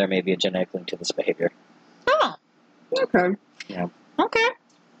 There may be a genetic link to this behavior. Oh. Okay. Yeah. Okay.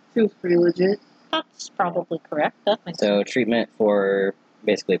 Seems pretty legit. That's probably correct. That makes So sense. treatment for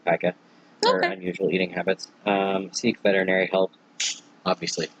basically pica or unusual eating habits. Seek veterinary help,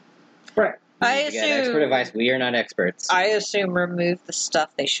 obviously. Right. I You get expert advice. We are not experts. I assume remove the stuff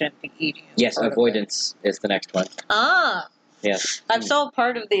they shouldn't be eating. Yes, avoidance is the next one. Ah. Yes. I've solved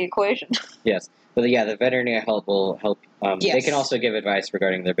part of the equation. Yes. But yeah, the veterinary help will help. Yes. They can also give advice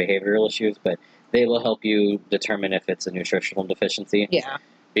regarding their behavioral issues, but they will help you determine if it's a nutritional deficiency. Yeah.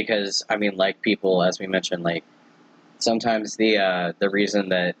 Because, I mean, like people, as we mentioned, like, sometimes the reason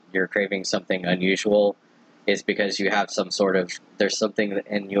that you're craving something unusual is because you have there's something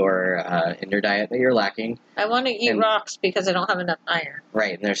in your diet that you're lacking. I want to eat rocks because I don't have enough iron.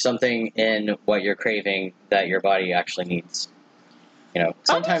 Right, and there's something in what you're craving that your body actually needs.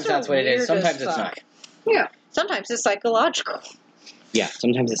 Sometimes that's what it is, sometimes it's not. Yeah. Sometimes it's psychological. Yeah,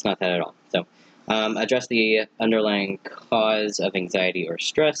 sometimes it's not that at all. So, address the underlying cause of anxiety or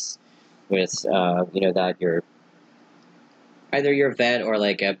stress with, that you're either your vet or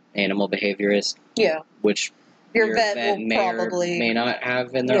like a animal behaviorist. Yeah. Which your vet will may probably or may not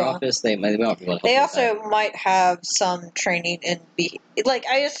have in their office. They might be able to help. They also might have some training in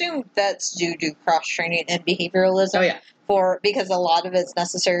I assume vets do cross training in behavioralism. Oh yeah. Because a lot of it's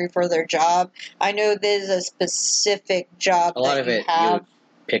necessary for their job. I know there's a specific job. A lot of it you would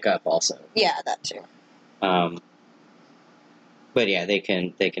pick up also. Yeah, that too. But yeah, they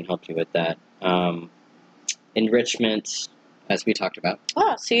can help you with that. Enrichment, as we talked about.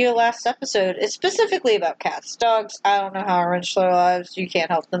 Oh, see your last episode. It's specifically about cats. Dogs, I don't know how to enrich their lives. You can't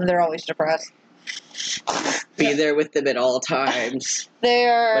help them. They're always depressed. Be there with them at all times.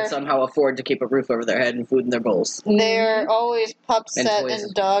 But somehow afford to keep a roof over their head and food in their bowls. They're always pupset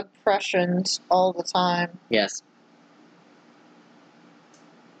and dog pressions all the time. Yes.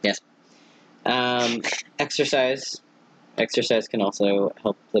 Yes. Exercise. Exercise can also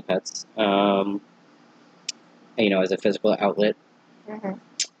help the pets. As a physical outlet.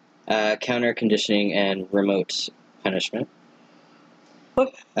 Mm-hmm. Counter conditioning and remote punishment.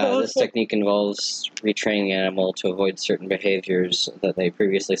 This technique involves retraining the animal to avoid certain behaviors that they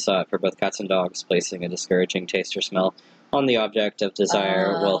previously sought for both cats and dogs, placing a discouraging taste or smell on the object of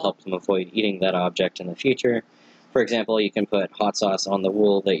desire will help them avoid eating that object in the future. For example, you can put hot sauce on the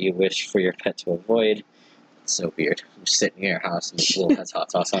wool that you wish for your pet to avoid. It's so weird. You're sitting in your house and the wool has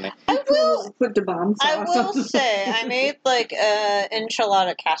hot sauce on it. I will. Put the bomb sauce. I will say, I made like a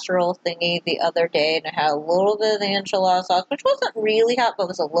enchilada casserole thingy the other day, and it had a little bit of the enchilada sauce, which wasn't really hot, but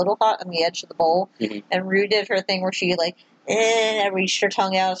was a little hot on the edge of the bowl. Mm-hmm. And Rue did her thing where she like, reached her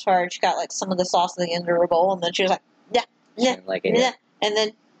tongue out as far as she got like some of the sauce at the end of her bowl, and then she was like, yeah. And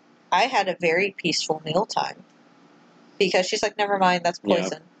then I had a very peaceful mealtime because she's like, never mind, that's poison.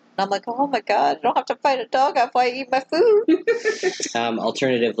 Yeah. And I'm like, oh my god, I don't have to fight a dog after I eat my food.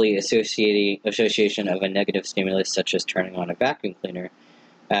 Alternatively, association of a negative stimulus such as turning on a vacuum cleaner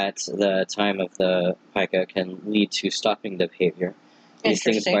at the time of the pica can lead to stopping the behavior. These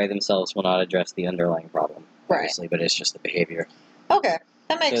things by themselves will not address the underlying problem, obviously, but it's just the behavior. Okay,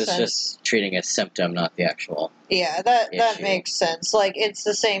 that makes sense. So it's just treating a symptom, not the actual that makes sense. Like, it's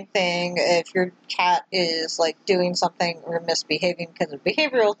the same thing if your cat is, like, doing something or misbehaving because of a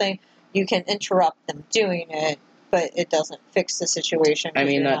behavioral thing, you can interrupt them doing it, but it doesn't fix the situation. I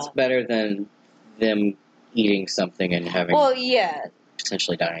mean, that's better than them eating something and having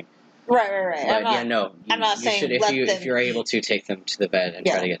potentially dying. Right. But I'm not saying if you're able to take them to the vet and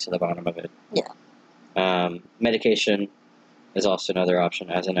try to get to the bottom of it. Yeah. Medication is also another option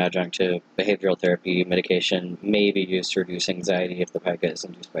as an adjunct to behavioral therapy. Medication may be used to reduce anxiety if the pica is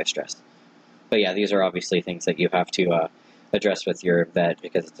induced by stress. But yeah, these are obviously things that you have to address with your vet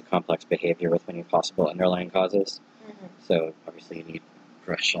because it's a complex behavior with many possible underlying causes. Mm-hmm. So obviously you need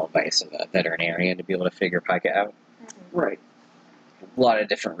professional advice of a veterinarian to be able to figure pica out. Mm-hmm. Right. A lot of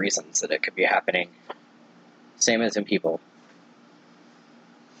different reasons that it could be happening. Same as in people.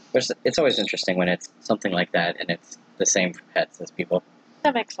 It's always interesting when it's something like that and it's the same for pets as people.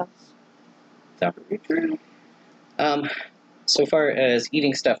 That makes sense. So, so far as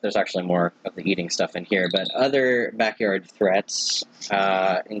eating stuff, there's actually more of the eating stuff in here, but other backyard threats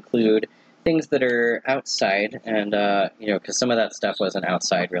include things that are outside, and, because some of that stuff wasn't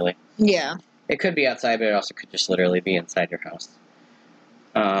outside, really. Yeah. It could be outside, but it also could just literally be inside your house.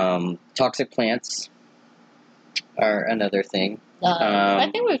 Toxic plants are another thing. I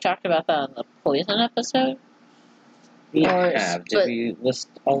think we've talked about that in the poison episode. We have. Did we list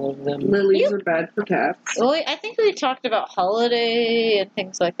all of them? Lilies are bad for cats. Well, I think we talked about holiday and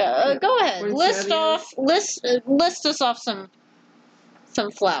things like that. Go ahead. List us off some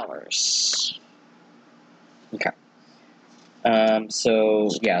flowers. Okay.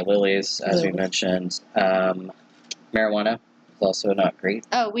 Lilies, as we mentioned. Marijuana is also not great.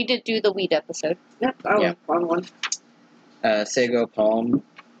 Oh, we did do the weed episode. Yep, that was a fun one. Sago palm.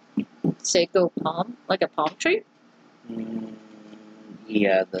 Sago palm? Like a palm tree?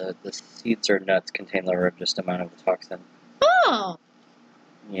 Yeah, the seeds or nuts contain the largest amount of the toxin. Oh!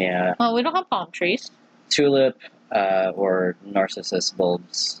 Yeah. Well, we don't have palm trees. Tulip or narcissus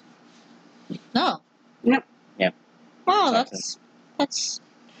bulbs. No. Yep. Yeah. Oh, that's...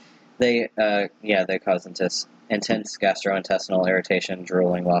 They cause intense gastrointestinal irritation,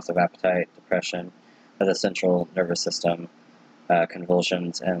 drooling, loss of appetite, depression of the central nervous system,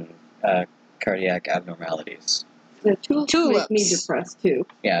 convulsions, and cardiac abnormalities. The tulips make me depressed, too.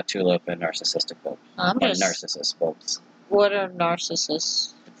 Yeah, tulip and narcissistic bulbs. Narcissus bulbs. What are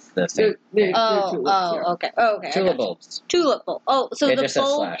narcissus? It's the same. They're tulips, okay. Tulip bulbs. Tulip bulb. Oh, so it the just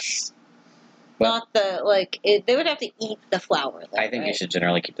bulbs, not the, they would have to eat the flower, though, I think you should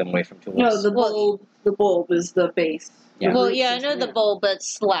generally keep them away from tulips. No, the bulb is the base. Yeah. Well, yeah, I know the bulb, but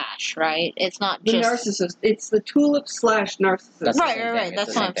slash, right? It's not the just... narcissus. It's the tulip / narcissus. Right.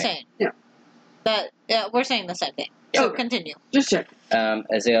 That's what I'm saying. Yeah. We're saying the same thing. So continue. Just check.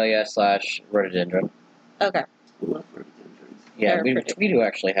 Azalea / rhododendron. Okay. I love rhododendrons. Yeah, we do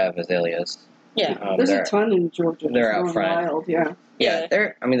actually have azaleas. Yeah. There's a ton in Georgia. They're out front. Wild, yeah. Yeah,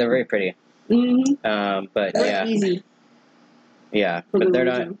 they're very pretty. Mm-hmm. But that's easy. Yeah, but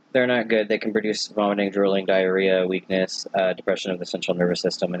they're not good. They can produce vomiting, drooling, diarrhea, weakness, depression of the central nervous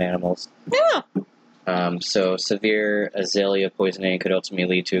system in animals. Yeah. So severe azalea poisoning could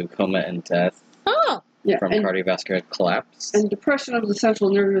ultimately lead to coma and death. Oh. Yeah, from cardiovascular collapse. And depression of the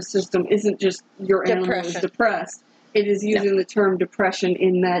central nervous system isn't just your animal is depressed. It is using the term depression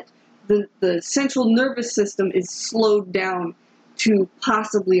in that the central nervous system is slowed down to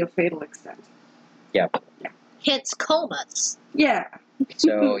possibly a fatal extent. Yeah. Hence comas. Yeah.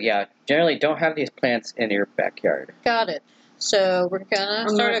 So, generally don't have these plants in your backyard. Got it. So we're gonna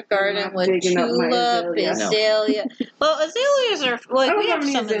start a garden with tulip, azalea. Well, azaleas are I don't we have have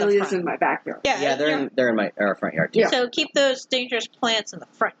any some azaleas in my backyard. Yeah, they're in our front yard too. Yeah. So keep those dangerous plants in the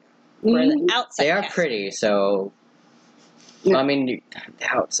front yard, or the outside. They are pretty, so Well, I mean, the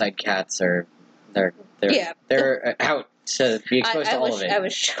outside cats are they're out to be exposed to all of it. I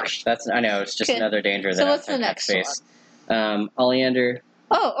was joking. I know it's just Okay. another danger So that what's the outside next cats face. Oleander.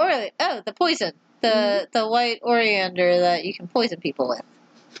 The poison. The white oriander that you can poison people with.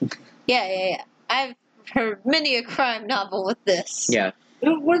 Yeah. I've heard many a crime novel with this. Yeah.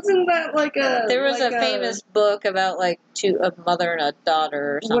 Wasn't that like a... There was like a famous book about like a mother and a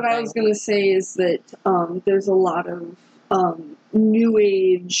daughter or something. What I was going to say is that there's a lot of new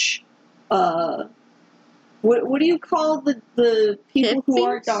age... what do you call the people who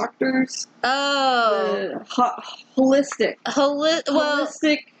are doctors? Oh. Holistic.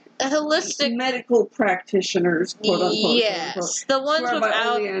 Holistic medical practitioners, quote unquote. Yes. The ones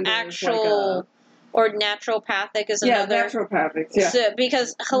without actual... Or naturopathic is another. Yeah, naturopathics, yeah. So,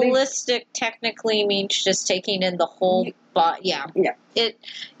 because holistic technically means just taking in the whole body. Yeah. Yeah.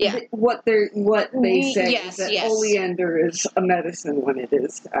 What they say is that oleander is a medicine when it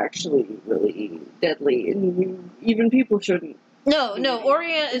is actually really deadly. And even people shouldn't. No,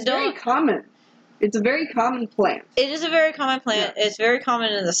 Orient is very common. It's a very common plant. It is a very common plant. Yeah. It's very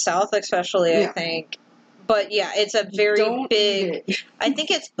common in the South, especially, I think. But yeah, it's a very big... I think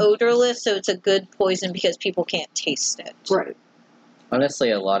it's odorless, so it's a good poison because people can't taste it. Right.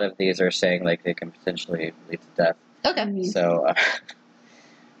 Honestly, a lot of these are saying like they can potentially lead to death. Okay. So,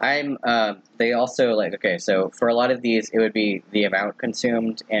 they also like, okay, so for a lot of these, it would be the amount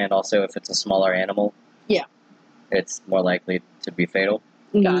consumed, and also if it's a smaller animal. Yeah. It's more likely to be fatal.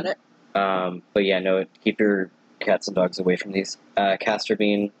 Got it. But yeah, no, keep your cats and dogs away from these. Castor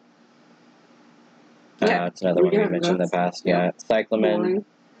bean. It's another one we mentioned in the past. Yeah, cyclamen.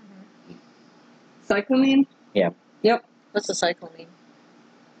 Cyclamen? Yeah. Yep. What's a cyclamen?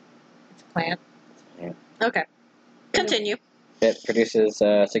 It's a plant. Yeah. Okay. Continue. It produces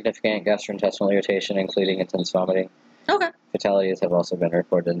significant gastrointestinal irritation, including intense vomiting. Okay. Fatalities have also been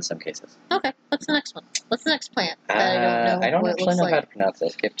reported in some cases. Okay. What's the next one? What's the next plant? I don't actually know how to pronounce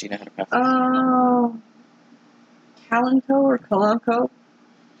this. Do you know how to pronounce it? Kalanchoe or Kalanchoe?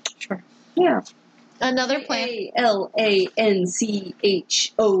 Sure. Yeah. Another plant. Kalanchoe.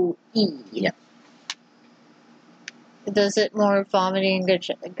 Yeah. Does it more vomiting, good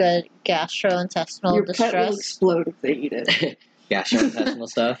gastrointestinal distress? Your pet will explode if they eat it. Gastrointestinal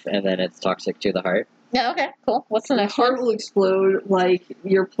stuff, and then it's toxic to the heart. Yeah, okay, cool. What's the next one? The heart will explode like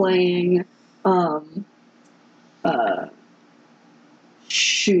you're playing, it's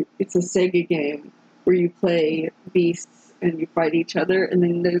a Sega game where you play beasts and you fight each other, and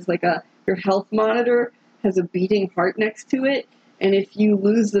then there's like your health monitor has a beating heart next to it, and if you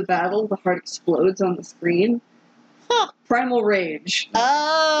lose the battle, the heart explodes on the screen. Huh. Primal Rage.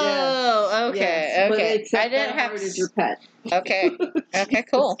 Oh, okay, yes, okay. But I didn't have as your pet. Okay, okay,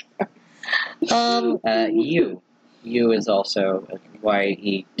 cool. Yew is also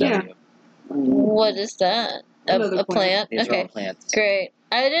YEW. Yeah. What is that? A plant? These okay. are all plants. Great.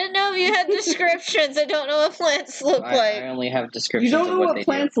 I didn't know if you had descriptions. I don't know what plants look like. I only have descriptions. You don't know what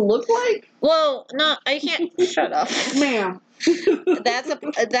plants look like? Well, no, I can't. Shut up, ma'am.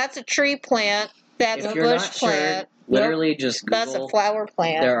 That's a tree plant. That's if a you're bush not plant. Sure, literally just Google. That's a flower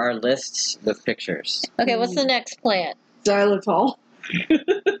plant. There are lists with pictures. Okay, what's the next plant? Xylitol.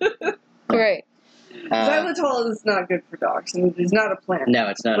 Great. Xylitol is not good for dogs, and it is not a plant. No,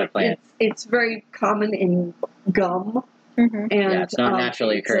 it's not a plant. It's very common in gum. Mm-hmm. And it's not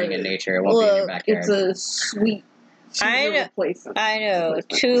naturally occurring in nature. It won't be in your backyard. It's a sweet replacement. I know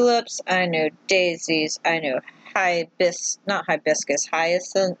tulips. I know daisies. I know hibiscus.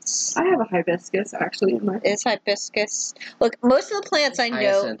 Hyacinths. I have a hibiscus actually in my. Is hibiscus? Look, most of the plants I know.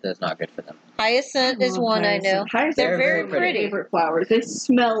 Hyacinth is not good for them. Hyacinth is one I know. They're very my pretty. Favorite flowers. They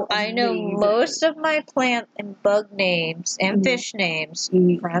smell. I know most of my plant and bug names and fish names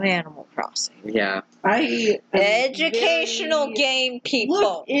from Animal Crossing. Yeah. Educational game, people.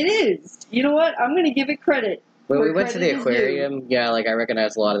 Look, it is. You know what? I'm going to give it credit. When we went to the aquarium, I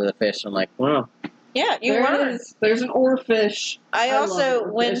recognized a lot of the fish. I'm like, wow. Yeah, There's an oarfish. I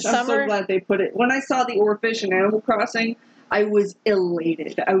also, when summer... I'm so glad they put it. When I saw the oarfish in Animal Crossing, I was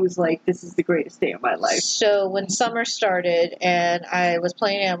elated. I was like, this is the greatest day of my life. So when summer started and I was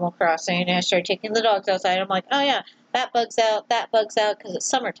playing Animal Crossing and I started taking the dogs outside, I'm like, oh yeah, that bug's out, because it's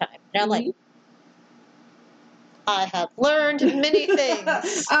summertime. And I'm like, I have learned many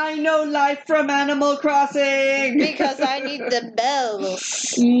things. I know life from Animal Crossing. Because I need the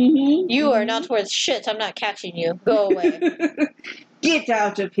bells. You are not worth shit. I'm not catching you. Go away. Get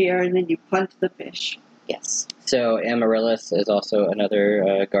out of here, and then you punt the fish. Yes. So amaryllis is also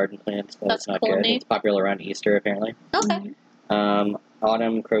another garden plant that's not cool good. name. It's popular around Easter, apparently. Okay.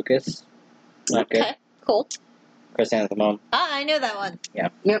 Autumn crocus, not good. Okay, cool. Chrysanthemum. Ah, I know that one. Yeah.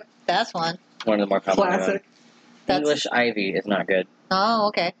 Yep. That's one. One of the more common. Classic. English ivy is not good. Oh,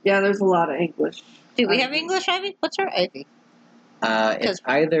 okay. Yeah, there's a lot of English. Do we have English ivy? What's our ivy? It's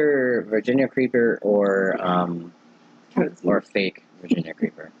either Virginia creeper or fake Virginia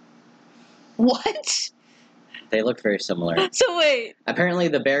creeper. What? They look very similar. So wait. Apparently,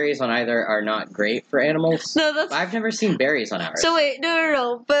 the berries on either are not great for animals. No, that's. I've never seen berries on ours. So wait,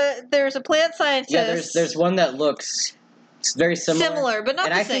 no. But there's a plant scientist. Yeah, there's one that looks very similar. But not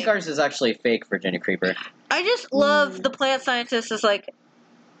and the I same. think ours is actually fake Virginia creeper. I just love the plant scientist is like.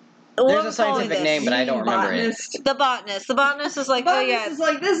 There's a scientific name, but I don't remember it. The botanist. The botanist is like, Botanist is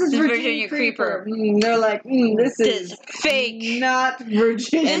like, this is Virginia creeper. They're like, this is fake. Not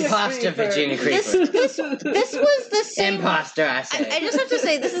Virginia Imposter creeper. Virginia creeper. This was the same. Imposter, I say. I just have to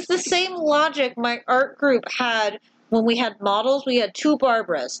say, this is the same logic my art group had when we had models. We had two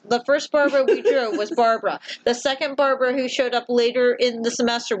Barbaras. The first Barbara we drew was Barbara. The second Barbara who showed up later in the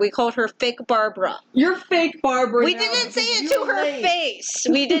semester, we called her Fake Barbara. You're fake Barbara. We didn't say it to her face.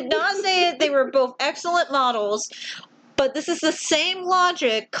 We did not say it. They were both excellent models. But this is the same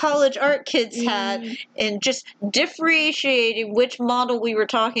logic college art kids had in just differentiating which model we were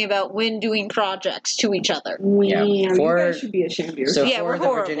talking about when doing projects to each other. Yeah. You guys should be ashamed of yourself. So for the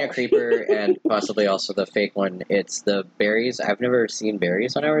horrible. Virginia creeper and possibly also the fake one, it's the berries. I've never seen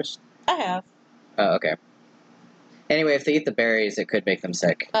berries on ours. I have. Oh, okay. Anyway, if they eat the berries, it could make them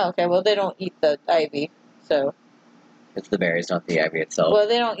sick. Oh, okay. Well, they don't eat the ivy, so. It's the berries, not the ivy itself. Well,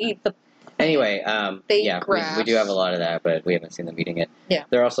 they don't eat the. Anyway, They yeah, eat grass. we do have a lot of that, but we haven't seen them eating it. Yeah.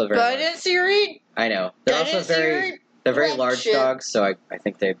 They're also very. But I didn't see her eat. I know. They're also very. They're very Red large shit. dogs, so I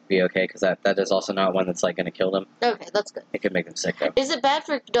think they'd be okay because that is also not one that's like going to kill them. Okay, that's good. It could make them sick though. Is it bad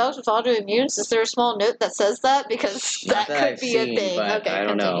for dogs with autoimmunes? Is there a small note that says that? Because Not that that could I've be seen, a thing. but Okay, I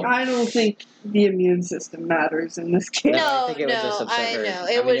don't know. I don't think the immune system matters in this case. No, I think it would just upset I her. know.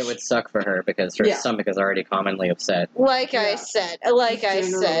 I mean, it would suck for her because her stomach is already commonly upset. Like I Yeah. said,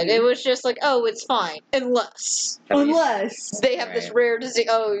 Generally. it was just like, oh, it's fine, unless Unless. they have this Right. rare disease.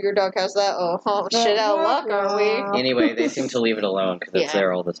 Oh, your dog has that. Oh, shit out of luck, are we? Anyway, they seem to leave it alone because it's Yeah.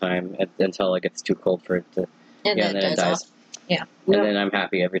 there all the time until it gets too cold for it to. And yeah, then and then it dies dies. off. Yeah. And Yep. then I'm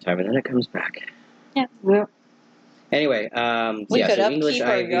happy every time, and then it comes back. Yep. Anyway, We yeah, could so English upkeep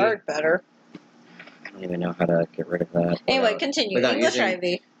our ivy. yard better. I don't even know how to get rid of that. Anyway, without continue. without English using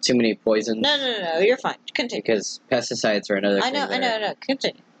ivy. too many poisons. No, you're fine. Continue. Because pesticides are another I thing. know.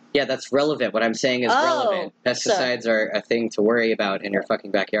 Continue. Yeah, that's relevant. What I'm saying is Oh, relevant. Pesticides are a thing to worry about in your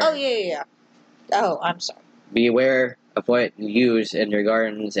fucking backyard. Oh, yeah. Oh, I'm sorry. Be aware of what you use in your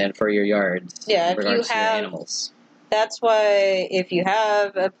gardens and for your yards. Yeah, in if you regards to your have- animals. That's why if you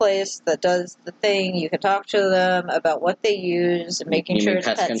have a place that does the thing, you can talk to them about what they use and making You sure mean it's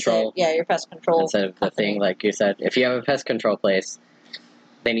pest pet control? safe. Yeah, your pest control. Instead of the company. thing, like you said, if you have a pest control place,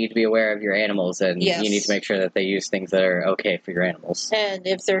 they need to be aware of your animals, and Yes. you need to make sure that they use things that are okay for your animals. And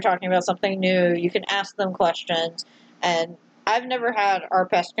if they're talking about something new, you can ask them questions. And I've never had our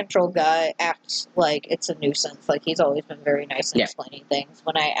pest control guy act like it's a nuisance. Like, he's always been very nice in Yeah. explaining things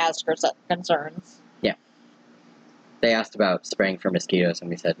when I ask her concerns. They asked about spraying for mosquitoes, and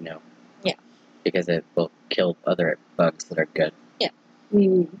we said no. Yeah. Because it will kill other bugs that are good.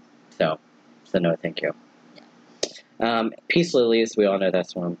 So no, thank you. Peace lilies, we all know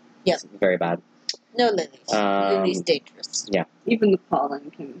that's one. Yeah. It's very bad. No lilies. Lilies dangerous. Even the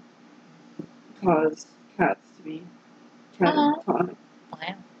pollen can cause cats to be catatonic.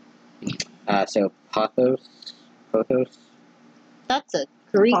 Wow. So pothos. That's a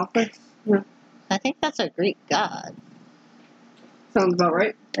Greek. Pothos? Yeah. I think that's a Greek god. Sounds about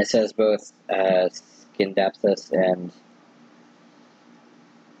right. It says both Scindapsus and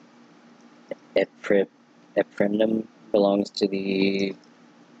Eprymnum belongs to the.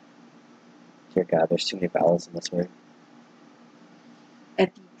 Dear God, there's too many vowels in this word.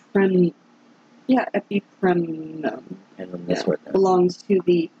 Epipremnum. And then this word. Though. Belongs to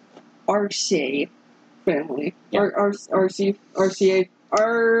the Arceae family. Yeah. RCA.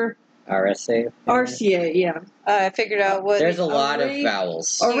 RSA. Yeah. I figured out what. There's a lot of Array-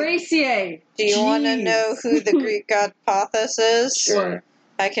 vowels. Araceae. Do you want to Jeez. know who the Greek god Pothos is? Sure.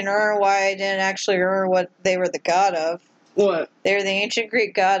 I can remember why I didn't actually remember what they were the god of. What? They were the ancient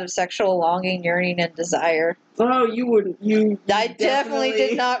Greek god of sexual longing, yearning, and desire. Oh, you wouldn't. I definitely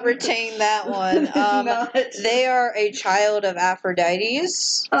did not retain that one. Not. They are a child of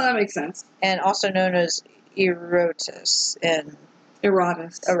Aphrodites, Oh, that makes sense. and also known as Erotus and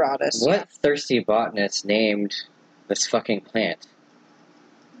Erotus. Erotus. What thirsty botanist named this fucking plant?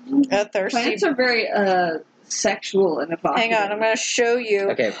 A thirsty. Plants are very sexual and evocative. Hang on, I'm going to show you.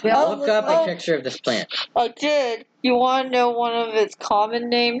 Okay, Yeah. look up a picture of this plant. I did. You want to know one of its common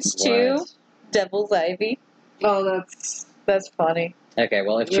names, too? What? Devil's ivy. Oh, That's funny. Okay,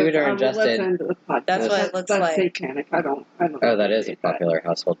 well, if chewed or Let's ingested... end the podcast. That's what it looks that's like. satanic. I don't Oh, that is a popular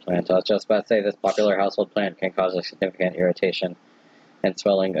household plant. I was just about to say this popular household plant can cause a significant irritation and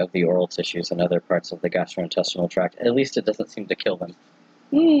swelling of the oral tissues and other parts of the gastrointestinal tract. At least it doesn't seem to kill them.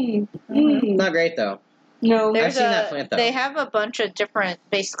 Not great, though. No. I've seen that plant, though. They have a bunch of different,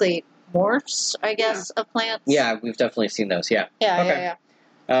 basically, morphs, I guess, of plants. Yeah, we've definitely seen those, yeah. Yeah.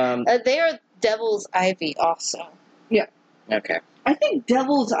 They are devil's ivy also. Okay. I think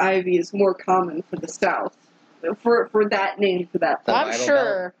devil's ivy is more common for the South. For that name for that The plant. I'm Bible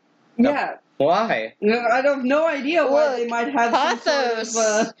sure. Yeah. Why? I have no idea why they might have Pothos. some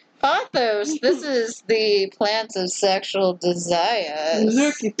sort of... Pothos, this is the plants of sexual desires.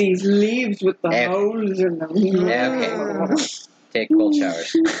 Look at these leaves with the Yeah. holes in them. Yeah, okay. Take cold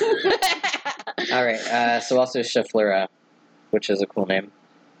showers. Alright, so also Schefflera, which is a cool name.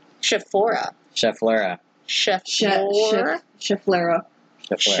 Schefflera. Schefflera. Schefflera. Schefflera.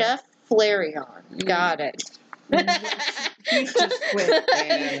 Schefflerion. Got it. He's just quit.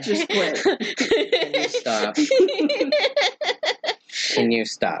 And Just quit. can you stop? Can you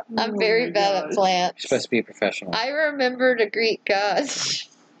stop? I'm Oh very my bad God. at plants. You're supposed to be professional. I remembered a Greek god.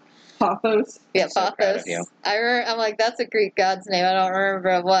 Pothos. Yeah, I'm so proud Pothos. of you. I'm like, that's a Greek god's name. I don't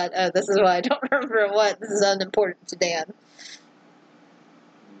remember what. This is why I don't remember what. This is unimportant to Dan.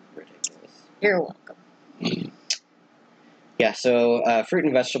 Ridiculous. You're welcome. Yeah, so fruit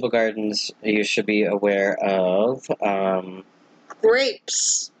and vegetable gardens you should be aware of.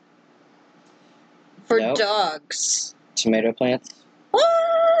 Grapes. For Nope. dogs. Tomato plants,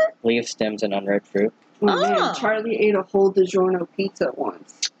 What? leaves, stems, and unripe fruit. Oh, man, Oh. Charlie ate a whole DiGiorno pizza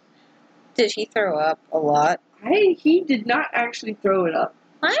once. Did he throw up a lot? He did not actually throw it up.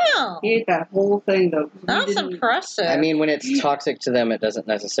 Wow. He ate that whole thing, though. 'cause we That's didn't- impressive. I mean, when it's toxic to them, it doesn't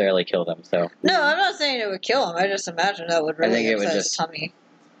necessarily kill them, so... no, I'm not saying it would kill him. I just imagine that would really think it would upset his just- tummy.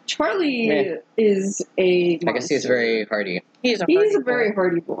 Charlie Meh. is a monster. I guess he's very hardy. He's a very boy.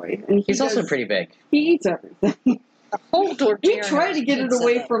 hardy boy. And He's also pretty big. He eats everything. A whole tortilla. We try to get it pizza,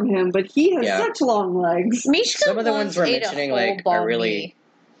 away though. from him, but he has Yeah. such long legs. Mishka Some of the once ones we're ate a mentioning, whole like, are banh really-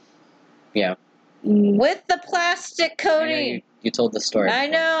 mi. With the plastic I know coating. you told the story. I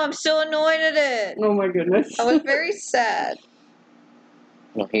know, I'm still annoyed at it. Oh my goodness. I was very sad.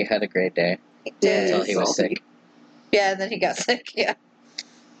 Well, he had a great day He Yeah, did. until he was salty. sick. Yeah, and then he got sick, yeah.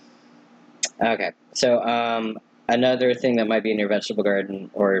 Okay, so another thing that might be in your vegetable garden,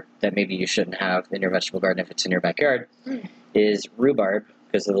 or that maybe you shouldn't have in your vegetable garden if it's in your backyard, is rhubarb,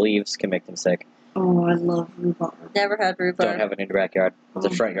 because the leaves can make them sick. Oh, I love rhubarb. Never had Don't rhubarb. have it in your backyard. It's a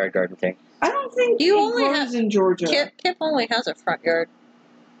Oh. front yard garden thing. I don't think You it only grows in Georgia. Kip only has a front yard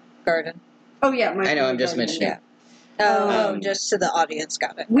garden. Oh yeah, my I know, I'm just garden. mentioning. Yeah. Oh, Um, just so the audience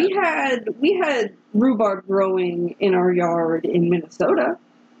got it. We had rhubarb growing in our yard in Minnesota,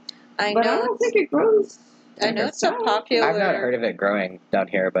 I but I know. don't think it grows. I know it's a popular. I've not heard of it growing down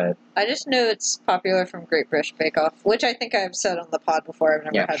here, but I just know it's popular from Great British Bake Off, which I think I've said on the pod before. I've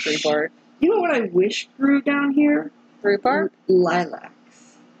never Yeah. had rhubarb. You know what I wish grew down here? Rhubarb?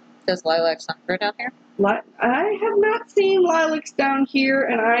 Lilacs. Does lilacs not grow down here? I have not seen lilacs down here,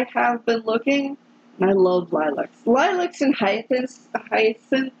 and I have been looking, and I love lilacs. Lilacs and hyacinths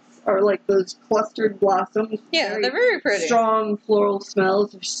are like those clustered blossoms. Yeah, they're very pretty. Strong floral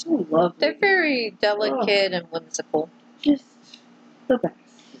smells. They're so lovely. They're very delicate and whimsical. Just the best.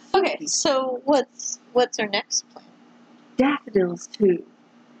 Okay, so what's our next plant? Daffodils too.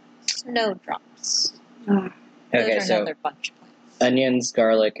 Snowdrops. Ah, Those okay, are so another bunch of plants. onions,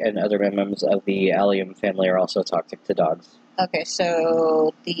 garlic, and other members of the allium family are also toxic to dogs. Okay,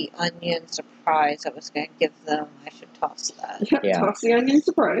 so the onion surprise I was going to give them, I should toss that. Yeah. Toss the onion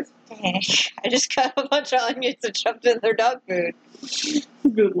surprise. Dang, I just got a bunch of onions and shoved in their dog food.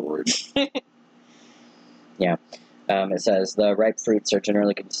 Good lord. It says the ripe fruits are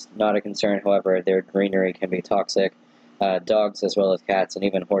generally not a concern. However, their greenery can be toxic. Dogs, as well as cats and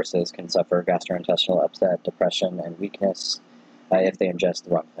even horses, can suffer gastrointestinal upset, depression, and weakness if they ingest the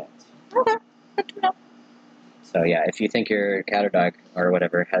wrong plants. Okay, good to know. So yeah, if you think your cat or dog or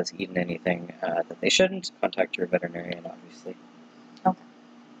whatever has eaten anything that they shouldn't, contact your veterinarian, obviously.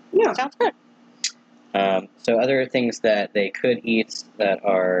 Yeah. Sounds good. So other things that they could eat that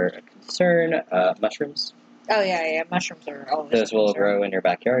are a concern, mushrooms. Oh, yeah, mushrooms are always Those a will concern. grow in your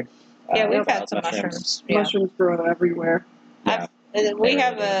backyard. Yeah, we've wild had some mushrooms. Yeah. Mushrooms grow everywhere. Yeah. We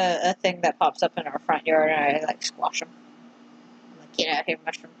have a thing that pops up in our front yard, and I like squash them. I'm like, get out of here,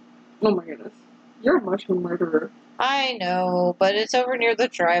 mushroom. Oh my goodness. You're a mushroom murderer. I know, but it's over near the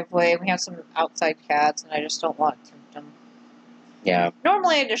driveway. We have some outside cats, and I just don't want to tempt them. Yeah.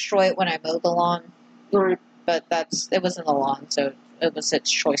 Normally, I destroy it when I mow the lawn, Right. but it was in the lawn, so it was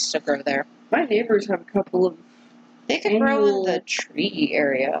its choice to grow there. My neighbors have a couple of They could grow in the tree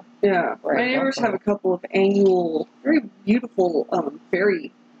area. Yeah, Right, my neighbors okay. have a couple of annual, very beautiful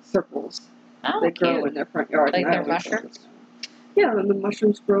fairy circles Oh, that grow cute. in their front yard. Like and I they're always mushrooms? Yeah, and the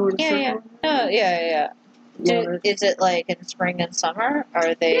mushrooms grow in a Yeah. circle. Oh, yeah. Love it. Is it like in spring and summer?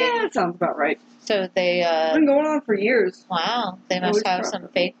 Are they? Yeah, that sounds about right. So they. It's been going on for years. Wow, they must Always have try. some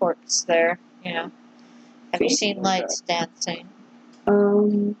fake orcs there. You know. Have you Fake seen orcs. lights dancing?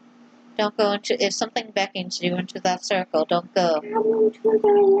 Come Don't go into. If something beckons you into that circle, don't go. into the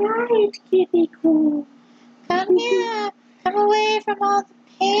light, kitty cool. Come here. Come away from all the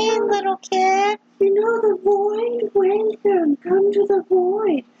pain, little kid. You know the void. Welcome. Come to the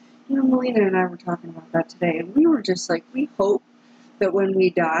void. You know, Melina and I were talking about that today, and we were just like, we hope that when we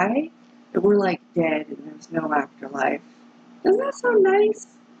die, that we're like dead and there's no afterlife. Doesn't that sound nice?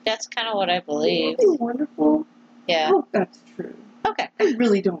 That's kind of what I believe. That'd be wonderful. I Yeah. hope that's true. Okay. I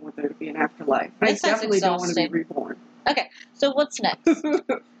really don't want there to be an afterlife. I That sounds definitely don't want to be exhausting. reborn. Okay. So what's next?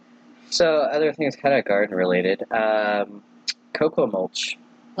 So other things kind of garden related. Cocoa mulch.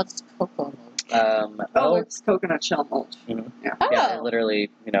 What's cocoa mulch? Oh, it's coconut shell mulch. Mhm. Yeah. Yeah, Oh. it literally,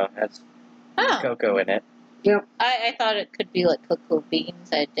 has Oh. cocoa in it. I thought it could be like cocoa beans.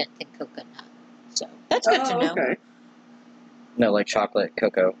 I didn't think coconut. So that's good to know. Okay. No, like chocolate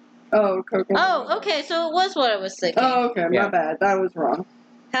cocoa. Oh, coconut. Oh, okay. So it was what I was thinking. Oh, okay. Yeah. My bad. That was wrong.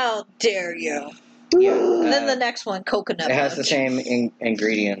 How dare you? Yeah. And then the next one, coconut It has the mulch. same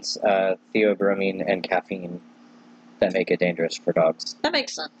ingredients, theobromine and caffeine, that make it dangerous for dogs. That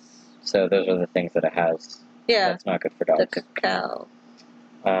makes sense. So those are the things that it has. Yeah. That's not good for The dogs. cacao.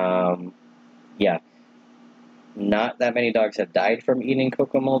 Yeah. Not that many dogs have died from eating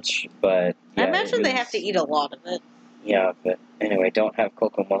cocoa mulch, but yeah, I imagine it they was- have to eat a lot of it. Yeah, but anyway, don't have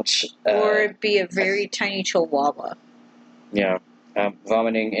cocoa mulch. Or it'd be a very tiny chihuahua. Yeah.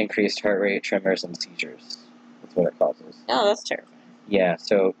 Vomiting, increased heart rate, tremors, and seizures. That's what it causes. Oh, that's terrifying. Yeah,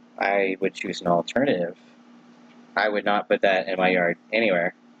 so I would choose an alternative. I would not put that in my yard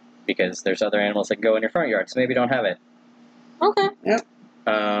anywhere, because there's other animals that can go in your front yard, so maybe don't have it. Okay.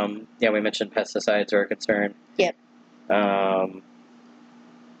 Yeah, we mentioned pesticides are a concern. Yep.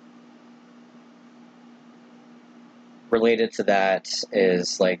 Related to that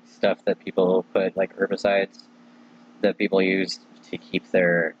is like stuff that people put, like herbicides that people use to keep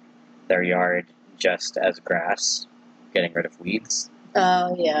their yard just as grass, getting rid of weeds.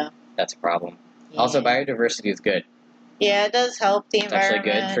 Oh, yeah. That's a problem. Yeah. Also, biodiversity is good. Yeah, it does help the It's actually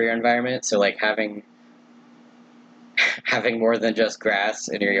environment. good for your environment. So, like having more than just grass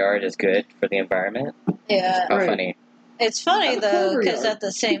in your yard is good for the environment. Yeah. How Right. funny, It's funny, Have a though, clover because yard. at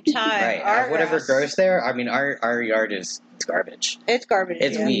the same time, right? our Whatever grass- grows there. I mean, our yard is garbage. It's garbage.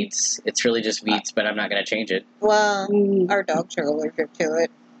 It's yeah. weeds. It's really just weeds, but I'm not going to change it. Well, Mm. our dogs are allergic to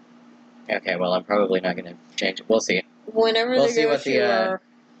it. Okay, well, I'm probably not going to change it. We'll see. Whenever We'll they see go what to the,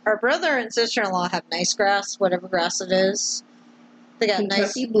 our brother and sister-in-law have nice grass, whatever grass it is. They got Kentucky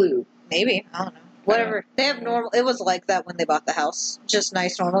nice, blue. maybe, I don't know. Whatever. They have normal, it was like that when they bought the house. Just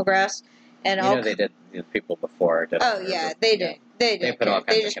nice normal grass. And You know they did the people before. Did oh yeah, they did. They did. They put all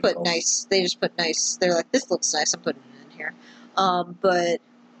kinds They of just put chemicals. nice. They just put nice. They're like, this looks nice. I'm putting it in here. But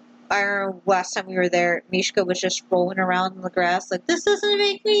I remember last time we were there, Mishka was just rolling around in the grass like, this doesn't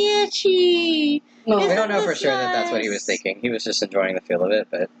make me itchy. No. We Isn't don't know for this sure that that's what he was nice? thinking. He was just enjoying the feel of it,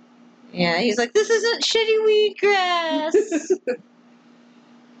 but Yeah, he's like, this isn't shitty weed grass.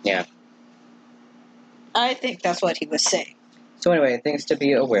 yeah. I think that's what he was saying. So anyway, things to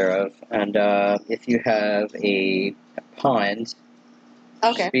be aware of, and if you have a pond,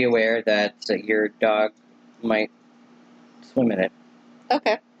 Okay. just be aware that your dog might swim in it,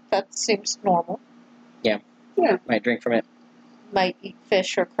 Okay. That seems normal. might drink from it. Might eat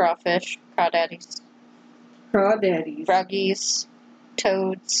fish or crawfish, crawdaddies, Crawdaddies. froggies,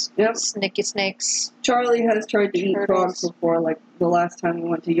 toads, Yep. snicky snakes. Charlie has tried to eat Turtles. frogs before, like the last time we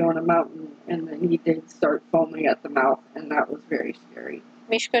went to Yona Mountain, and then he did start foaming at the mouth, and that was very scary.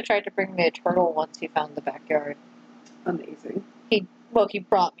 Mishka tried to bring me a turtle once he found the backyard. Amazing. Well, he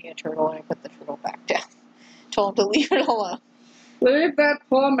brought me a turtle and I put the turtle back down. Told him to leave it alone. Leave that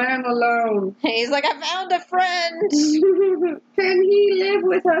poor man alone. He's like, I found a friend. Can he live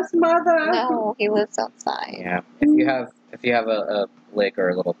with us, mother? No, he lives outside. Yeah. If you have a lake or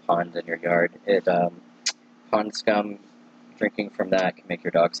a little pond in your yard, pond scum, drinking from that can make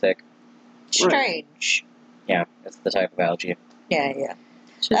your dog sick. Strange. Yeah, it's the type of algae. Yeah.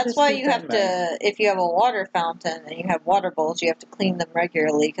 That's why you have to, if you have a water fountain and you have water bowls, you have to clean them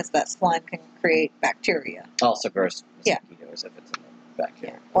regularly because that slime can create bacteria. Also gross Yeah. mosquitoes if it's in the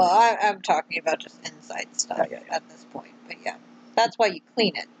backyard. Yeah. Well, I'm talking about just inside stuff at this point. But yeah, that's why you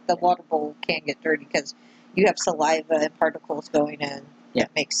clean it. The water bowl can get dirty because you have saliva and particles going in. Yeah.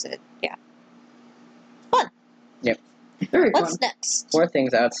 That makes it, fun. Yep. Very fun. What's next? More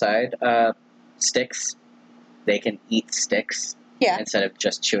things outside. Sticks. They can eat sticks instead of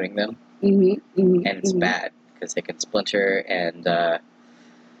just chewing them. And it's bad because they can splinter and, they're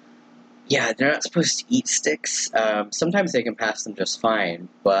not supposed to eat sticks. Sometimes they can pass them just fine,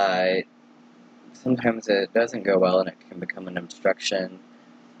 but sometimes it doesn't go well and it can become an obstruction,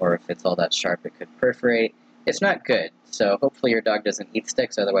 or if it's all that sharp, it could perforate. It's not good. So hopefully your dog doesn't eat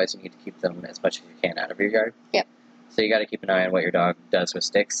sticks, otherwise you need to keep them as much as you can out of your yard. Yep. So you got to keep an eye on what your dog does with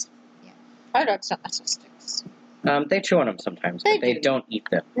sticks. Our dogs don't mess with sticks. They chew on them sometimes, but they don't eat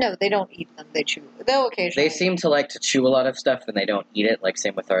them. No, they don't eat them. They chew. They'll occasionally. They seem to like to chew a lot of stuff, and they don't eat it. Like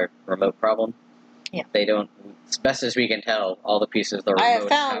same with our remote problem. Yeah. They don't. As best as we can tell, all the pieces of the remote I have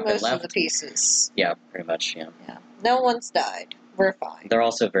found have been most left. of the pieces. Yeah, pretty much. Yeah. Yeah. No one's died. We're fine. They're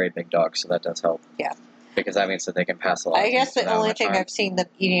also very big dogs, so that does help. Yeah. Because that means that they can pass a lot. I guess the without only much thing harm. I've seen them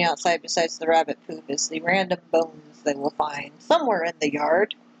eating outside besides the rabbit poop is the random bones they will find somewhere in the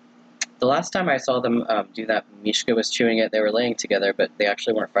yard. The last time I saw them do that, Mishka was chewing it. They were laying together, but they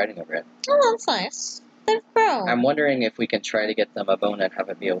actually weren't fighting over it. Oh, that's nice. They've grown. I'm wondering if we can try to get them a bone and have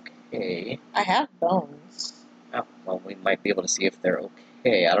it be okay. I have bones. Oh, well, we might be able to see if they're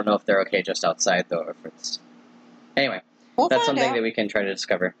okay. I don't know if they're okay just outside, though, or if it's... Anyway, We'll that's find something out. that we can try to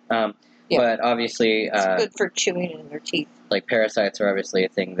discover. Yeah. But obviously... It's good for chewing in their teeth. like parasites are obviously a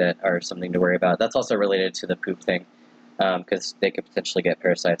thing that are something to worry about. That's also related to the poop thing, because they could potentially get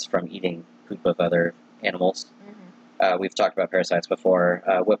parasites from eating poop of other animals. We've talked about parasites before: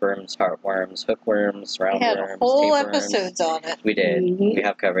 whipworms, heartworms, hookworms, roundworms, We had whole tapeworms. episodes on it. We did. We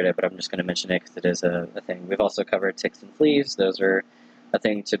have covered it, but I'm just going to mention it because it is a thing. We've also covered ticks and fleas. Those are a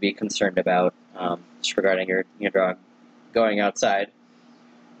thing to be concerned about, just regarding your dog going outside.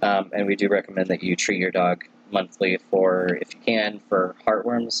 And we do recommend that you treat your dog monthly for, if you can, for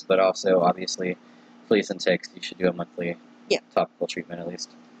heartworms, but also, obviously, fleas and ticks, you should do a monthly topical treatment at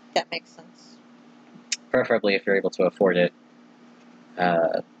least. That makes sense. Preferably if you're able to afford it.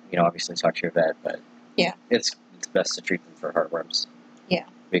 Obviously talk to your vet, but it's best to treat them for heartworms. Yeah.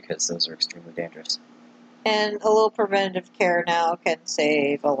 Because those are extremely dangerous. And a little preventative care now can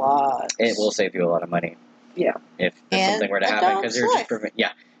save a lot. It will save you a lot of money. Yeah. If And something were to a happen, dog's because you're life.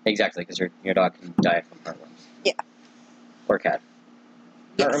 just exactly, because your dog can die from heartworms. Yeah. Or cat.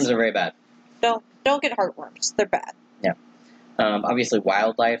 Yes. Heartworms are very bad. Don't get heartworms. They're bad. Yeah. Obviously,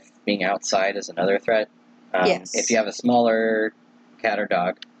 wildlife being outside is another threat. Yes. If you have a smaller cat or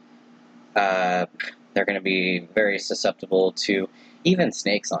dog, they're going to be very susceptible to even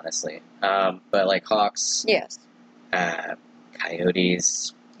snakes, honestly. But like hawks, Yes.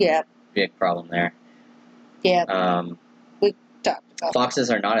 coyotes, Yeah. big problem there. Yeah. Talked about. Foxes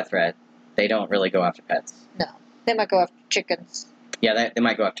are not a threat. They don't really go after pets. No. They might go after chickens. Yeah, they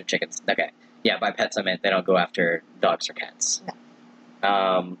might go after chickens. Okay. Yeah, by pets I meant they don't go after dogs or cats.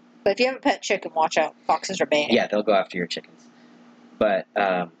 No. But if you have a pet chicken, watch out. Foxes are bad. Yeah, they'll go after your chickens. But,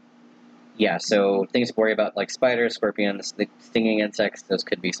 so things to worry about, like spiders, scorpions, the stinging insects, those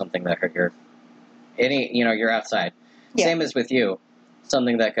could be something that hurt you're outside. Yeah. Same as with you,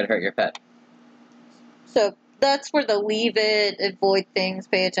 something that could hurt your pet. So that's where the leave it, avoid things,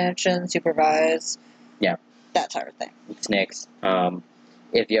 pay attention, supervise. Yeah. That sort of thing. Snakes.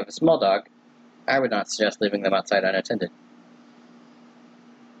 If you have a small dog, I would not suggest leaving them outside unattended.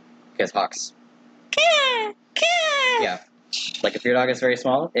 Because hawks. Yeah. Like if your dog is very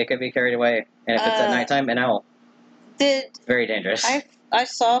small, it could be carried away. And if it's at nighttime, an owl. It's very dangerous. I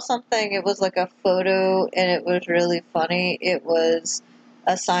saw something, it was like a photo, and it was really funny. It was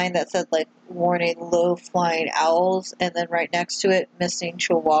a sign that said, like, warning low-flying owls, and then right next to it, missing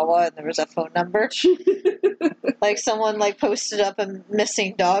chihuahua, and there was a phone number. Like, someone, like, posted up a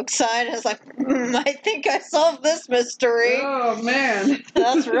missing dog sign, and I was like, I think I solved this mystery. Oh, man.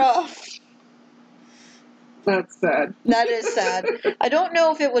 That's rough. That's sad. That is sad. I don't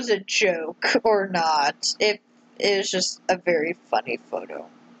know if it was a joke or not. It was just a very funny photo.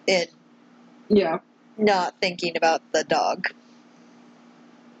 Yeah. Not thinking about the dog.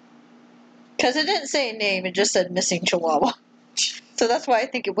 Because it didn't say a name, it just said missing chihuahua. So that's why I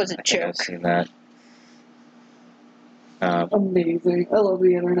think it was a I think joke. I've seen that. Amazing. I love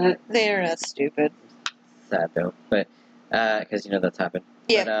the internet. The internet's stupid. Sad though, but because that's happened.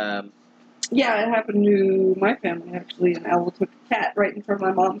 Yeah. But, Yeah, it happened to my family, actually. An owl took a cat right in front of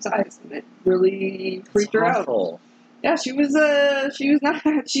my mom's eyes, and it really freaked her out. Awful. Yeah, she was not,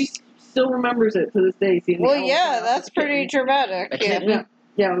 she still remembers it to this day. Seeing the Well, owl yeah, fly off that's the pretty kitten. dramatic. A Yeah. kitten?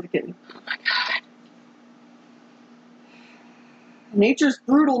 Yeah, it was a kitten. Oh my god. Nature's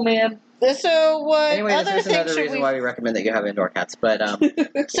brutal, man. So, what Anyway, other this is things another should reason we... why we recommend that you have indoor cats. But,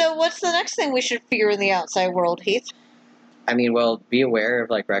 So, what's the next thing we should fear in the outside world, Heath? I mean, well, be aware of,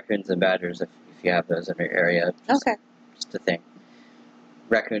 like, raccoons and badgers if you have those in your area. Okay. Just a thing.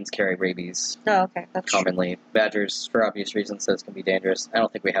 Raccoons carry rabies Oh, okay. That's commonly. Badgers, for obvious reasons, those can be dangerous. I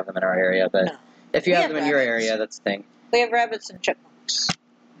don't think we have them in our area, but No. if you We have have them in your rabbits. area, that's the thing. We have rabbits and chipmunks.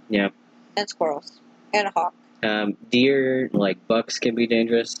 Yeah. And squirrels. And a hawk. Deer, like bucks, can be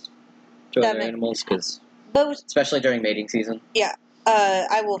dangerous to That other makes- animals, because Most, especially during mating season.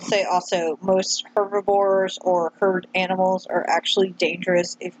 I will say also, most herbivores or herd animals are actually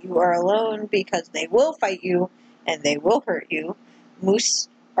dangerous if you are alone because they will fight you and they will hurt you. Moose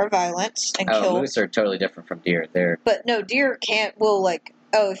are violent and kill. Moose are totally different from deer. They're But no, deer will like,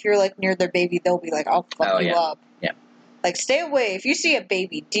 if you're like near their baby, they'll be like, I'll fuck you yeah. up. Yeah. Like, stay away. If you see a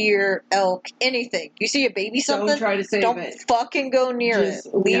baby deer, elk, anything, you see a baby Don't something, try to save don't it. fucking go near Just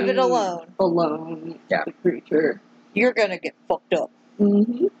it. Leave it alone. Alone. Yeah. The creature. You're gonna get fucked up.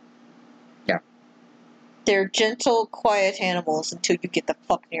 Mm-hmm. They're gentle, quiet animals until you get the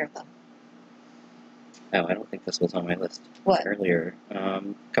fuck near them. oh, I don't think this was on my list What? earlier. A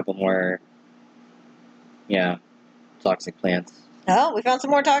couple more. Yeah, toxic plants. Oh, we found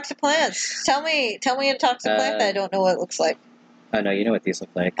some more toxic plants. Tell me a toxic plant that I don't know what it looks like. Oh no, you know what these look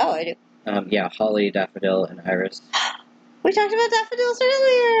like. Oh, I do. Yeah, holly, daffodil, and iris. We talked about daffodils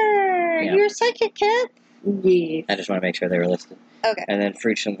earlier. Yeah. You're a psychic, kid. Yeah. I just want to make sure they were listed. Okay. And then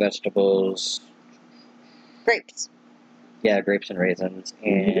fruits and vegetables. Grapes. Yeah, grapes and raisins,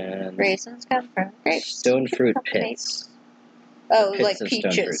 and Raisins come from grapes. stone fruit From pits. Oh, Pits like of stone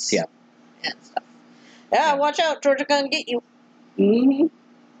peaches. fruits, yeah. And stuff. Yeah, watch out. Georgia gonna get you. Mm-hmm.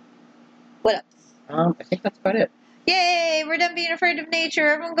 What else? I think that's about it. Yay! We're done being afraid of nature.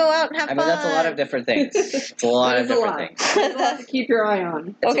 Everyone go out and have I fun. mean, that's a lot of different things. It's a lot That of is a different lot. things. There's a lot to keep your eye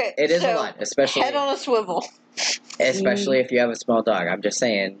on. Okay, It is so a lot, especially Head on a swivel. if you have a small dog. I'm just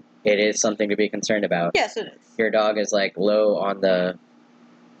saying, it is something to be concerned about. Yes, it is. Your dog is like low on the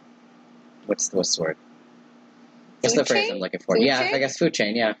what's the word? What's Food the phrase chain? I'm looking for? Food Yeah, chain? I guess food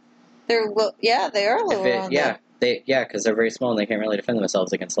chain. Yeah, They are lower on that. because they're very small and they can't really defend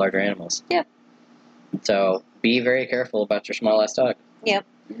themselves against larger animals. Yeah. So be very careful about your small ass dog.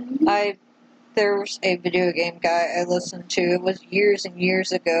 There was a video game guy I listened to. It was years and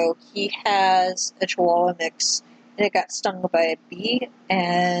years ago. He has a Chihuahua mix, and it got stung by a bee,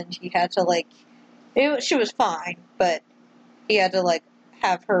 and he had to she was fine, but he had to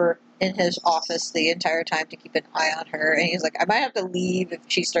have her in his office the entire time to keep an eye on her. And he's like, I might have to leave if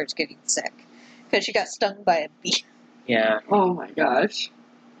she starts getting sick because she got stung by a bee. Yeah, Oh my gosh.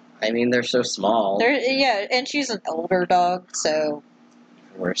 I mean they're so small. And she's an older dog, so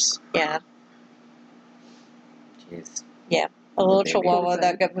Worse. yeah. Jeez. A little Maybe. Chihuahua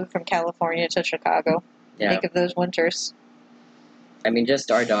that got moved from California to Chicago. Yeah. Think of those winters. I mean,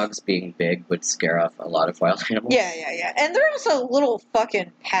 just our dogs being big would scare off a lot of wild animals. Yeah. And they're also a little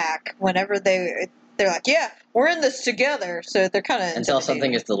fucking pack whenever they're like, yeah, we're in this together. So they're kind of Until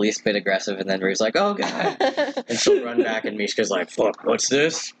something is the least bit aggressive, and then Rue's like, "Oh god," and she'll run back, and Mishka's like, "Fuck, what's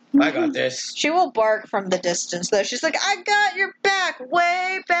this? I got this." She will bark from the distance, though. She's like, I got your back,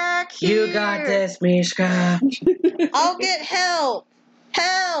 way back here. You got this, Mishka. I'll get help.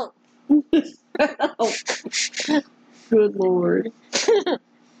 Help. Good lord.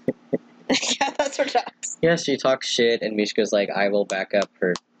 Yeah, that's her dogs. Yeah, she talks shit, and Mishka's like, "I will back up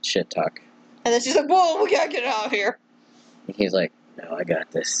her shit talk." And then she's like, whoa, we gotta get out of here. And he's like, "No, I got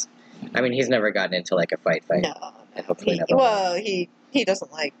this." I mean, he's never gotten into like a fight. No. And hopefully never. Well, he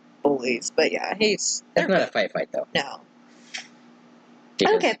doesn't like bullies, but yeah, It's not a fight though. No.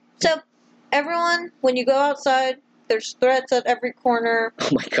 Because- Okay, so everyone, when you go outside, there's threats at every corner. Oh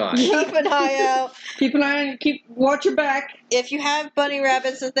my god. Keep an eye out. Keep an eye on watch your back. If you have bunny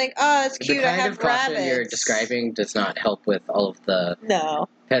rabbits and think, oh, it's cute, the I kind have of caution rabbits. you're describing does not help with all of the No.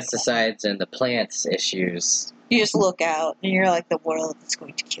 pesticides and the plants issues, You just look out and you're like, the world is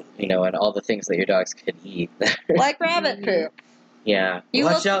going to kill you. and all the things that your dogs could eat. Like rabbit poop. Yeah. You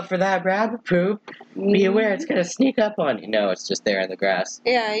Watch look- out for that rabbit poop. Be aware, it's gonna sneak up on you. No, it's just there in the grass.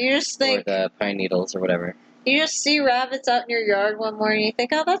 Yeah, you just Or think, the pine needles or whatever. you just see rabbits out in your yard one morning, you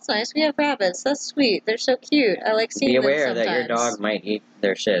think, oh, that's nice, we have rabbits, that's sweet, they're so cute, I like seeing Be them aware sometimes. that your dog might eat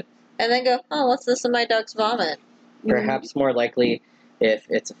their shit. And then go, oh, what's this in my dog's vomit? Perhaps more likely, if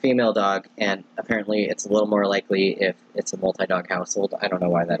it's a female dog, and apparently it's a little more likely if it's a multi-dog household. I don't know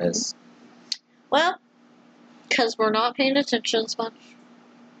why that is. Well, because we're not paying attention as much.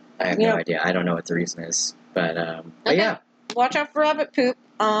 I have no idea. I don't know what the reason is. But Okay. yeah. Watch out for rabbit poop.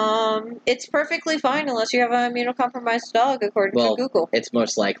 It's perfectly fine unless you have an immunocompromised dog, according to Google. It's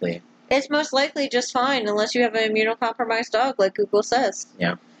most likely. It's most likely just fine unless you have an immunocompromised dog, like Google says.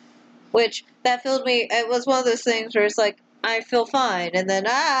 Yeah. Which, that filled me, it was one of those things where it's like, I feel fine, and then,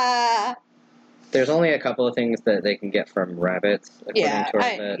 There's only a couple of things that they can get from rabbits, according to our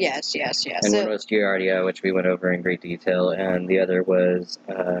vet. Yes. And one was Giardia, which we went over in great detail, and the other was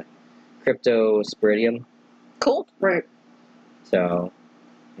Cryptosporidium. Cool. Right. So,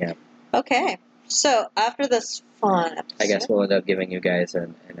 yeah. Okay. So, after this fun episode, I guess we'll end up giving you guys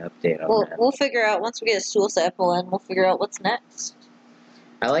an update on that. We'll figure out, once we get a stool sample in, we'll figure out what's next.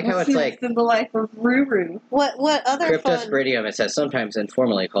 I like how it's like... in the life of Ruru. What other Cryptosporidium, it says sometimes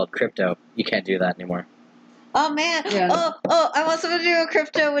informally called crypto. You can't do that anymore. Oh, man. Yeah. Oh, I want someone to do a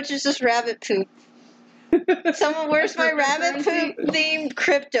crypto, which is just rabbit poop. Someone, where's my rabbit poop themed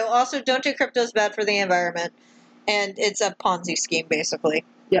crypto? Also, don't do crypto, is bad for the environment. And it's a Ponzi scheme, basically.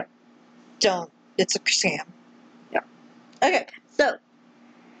 Yep. Don't. It's a scam. Yep. Okay, so,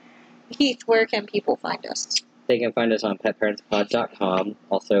 Heath, where can people find us? They can find us on petparentspod.com,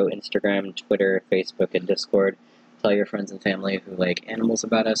 also Instagram, Twitter, Facebook, and Discord. Tell your friends and family who like animals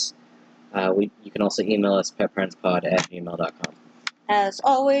about us. You can also email us petparentspod@gmail.com. As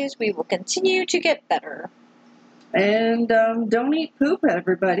always, we will continue to get better. And don't eat poop,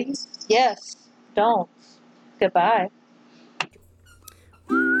 everybody. Yes, don't. Goodbye.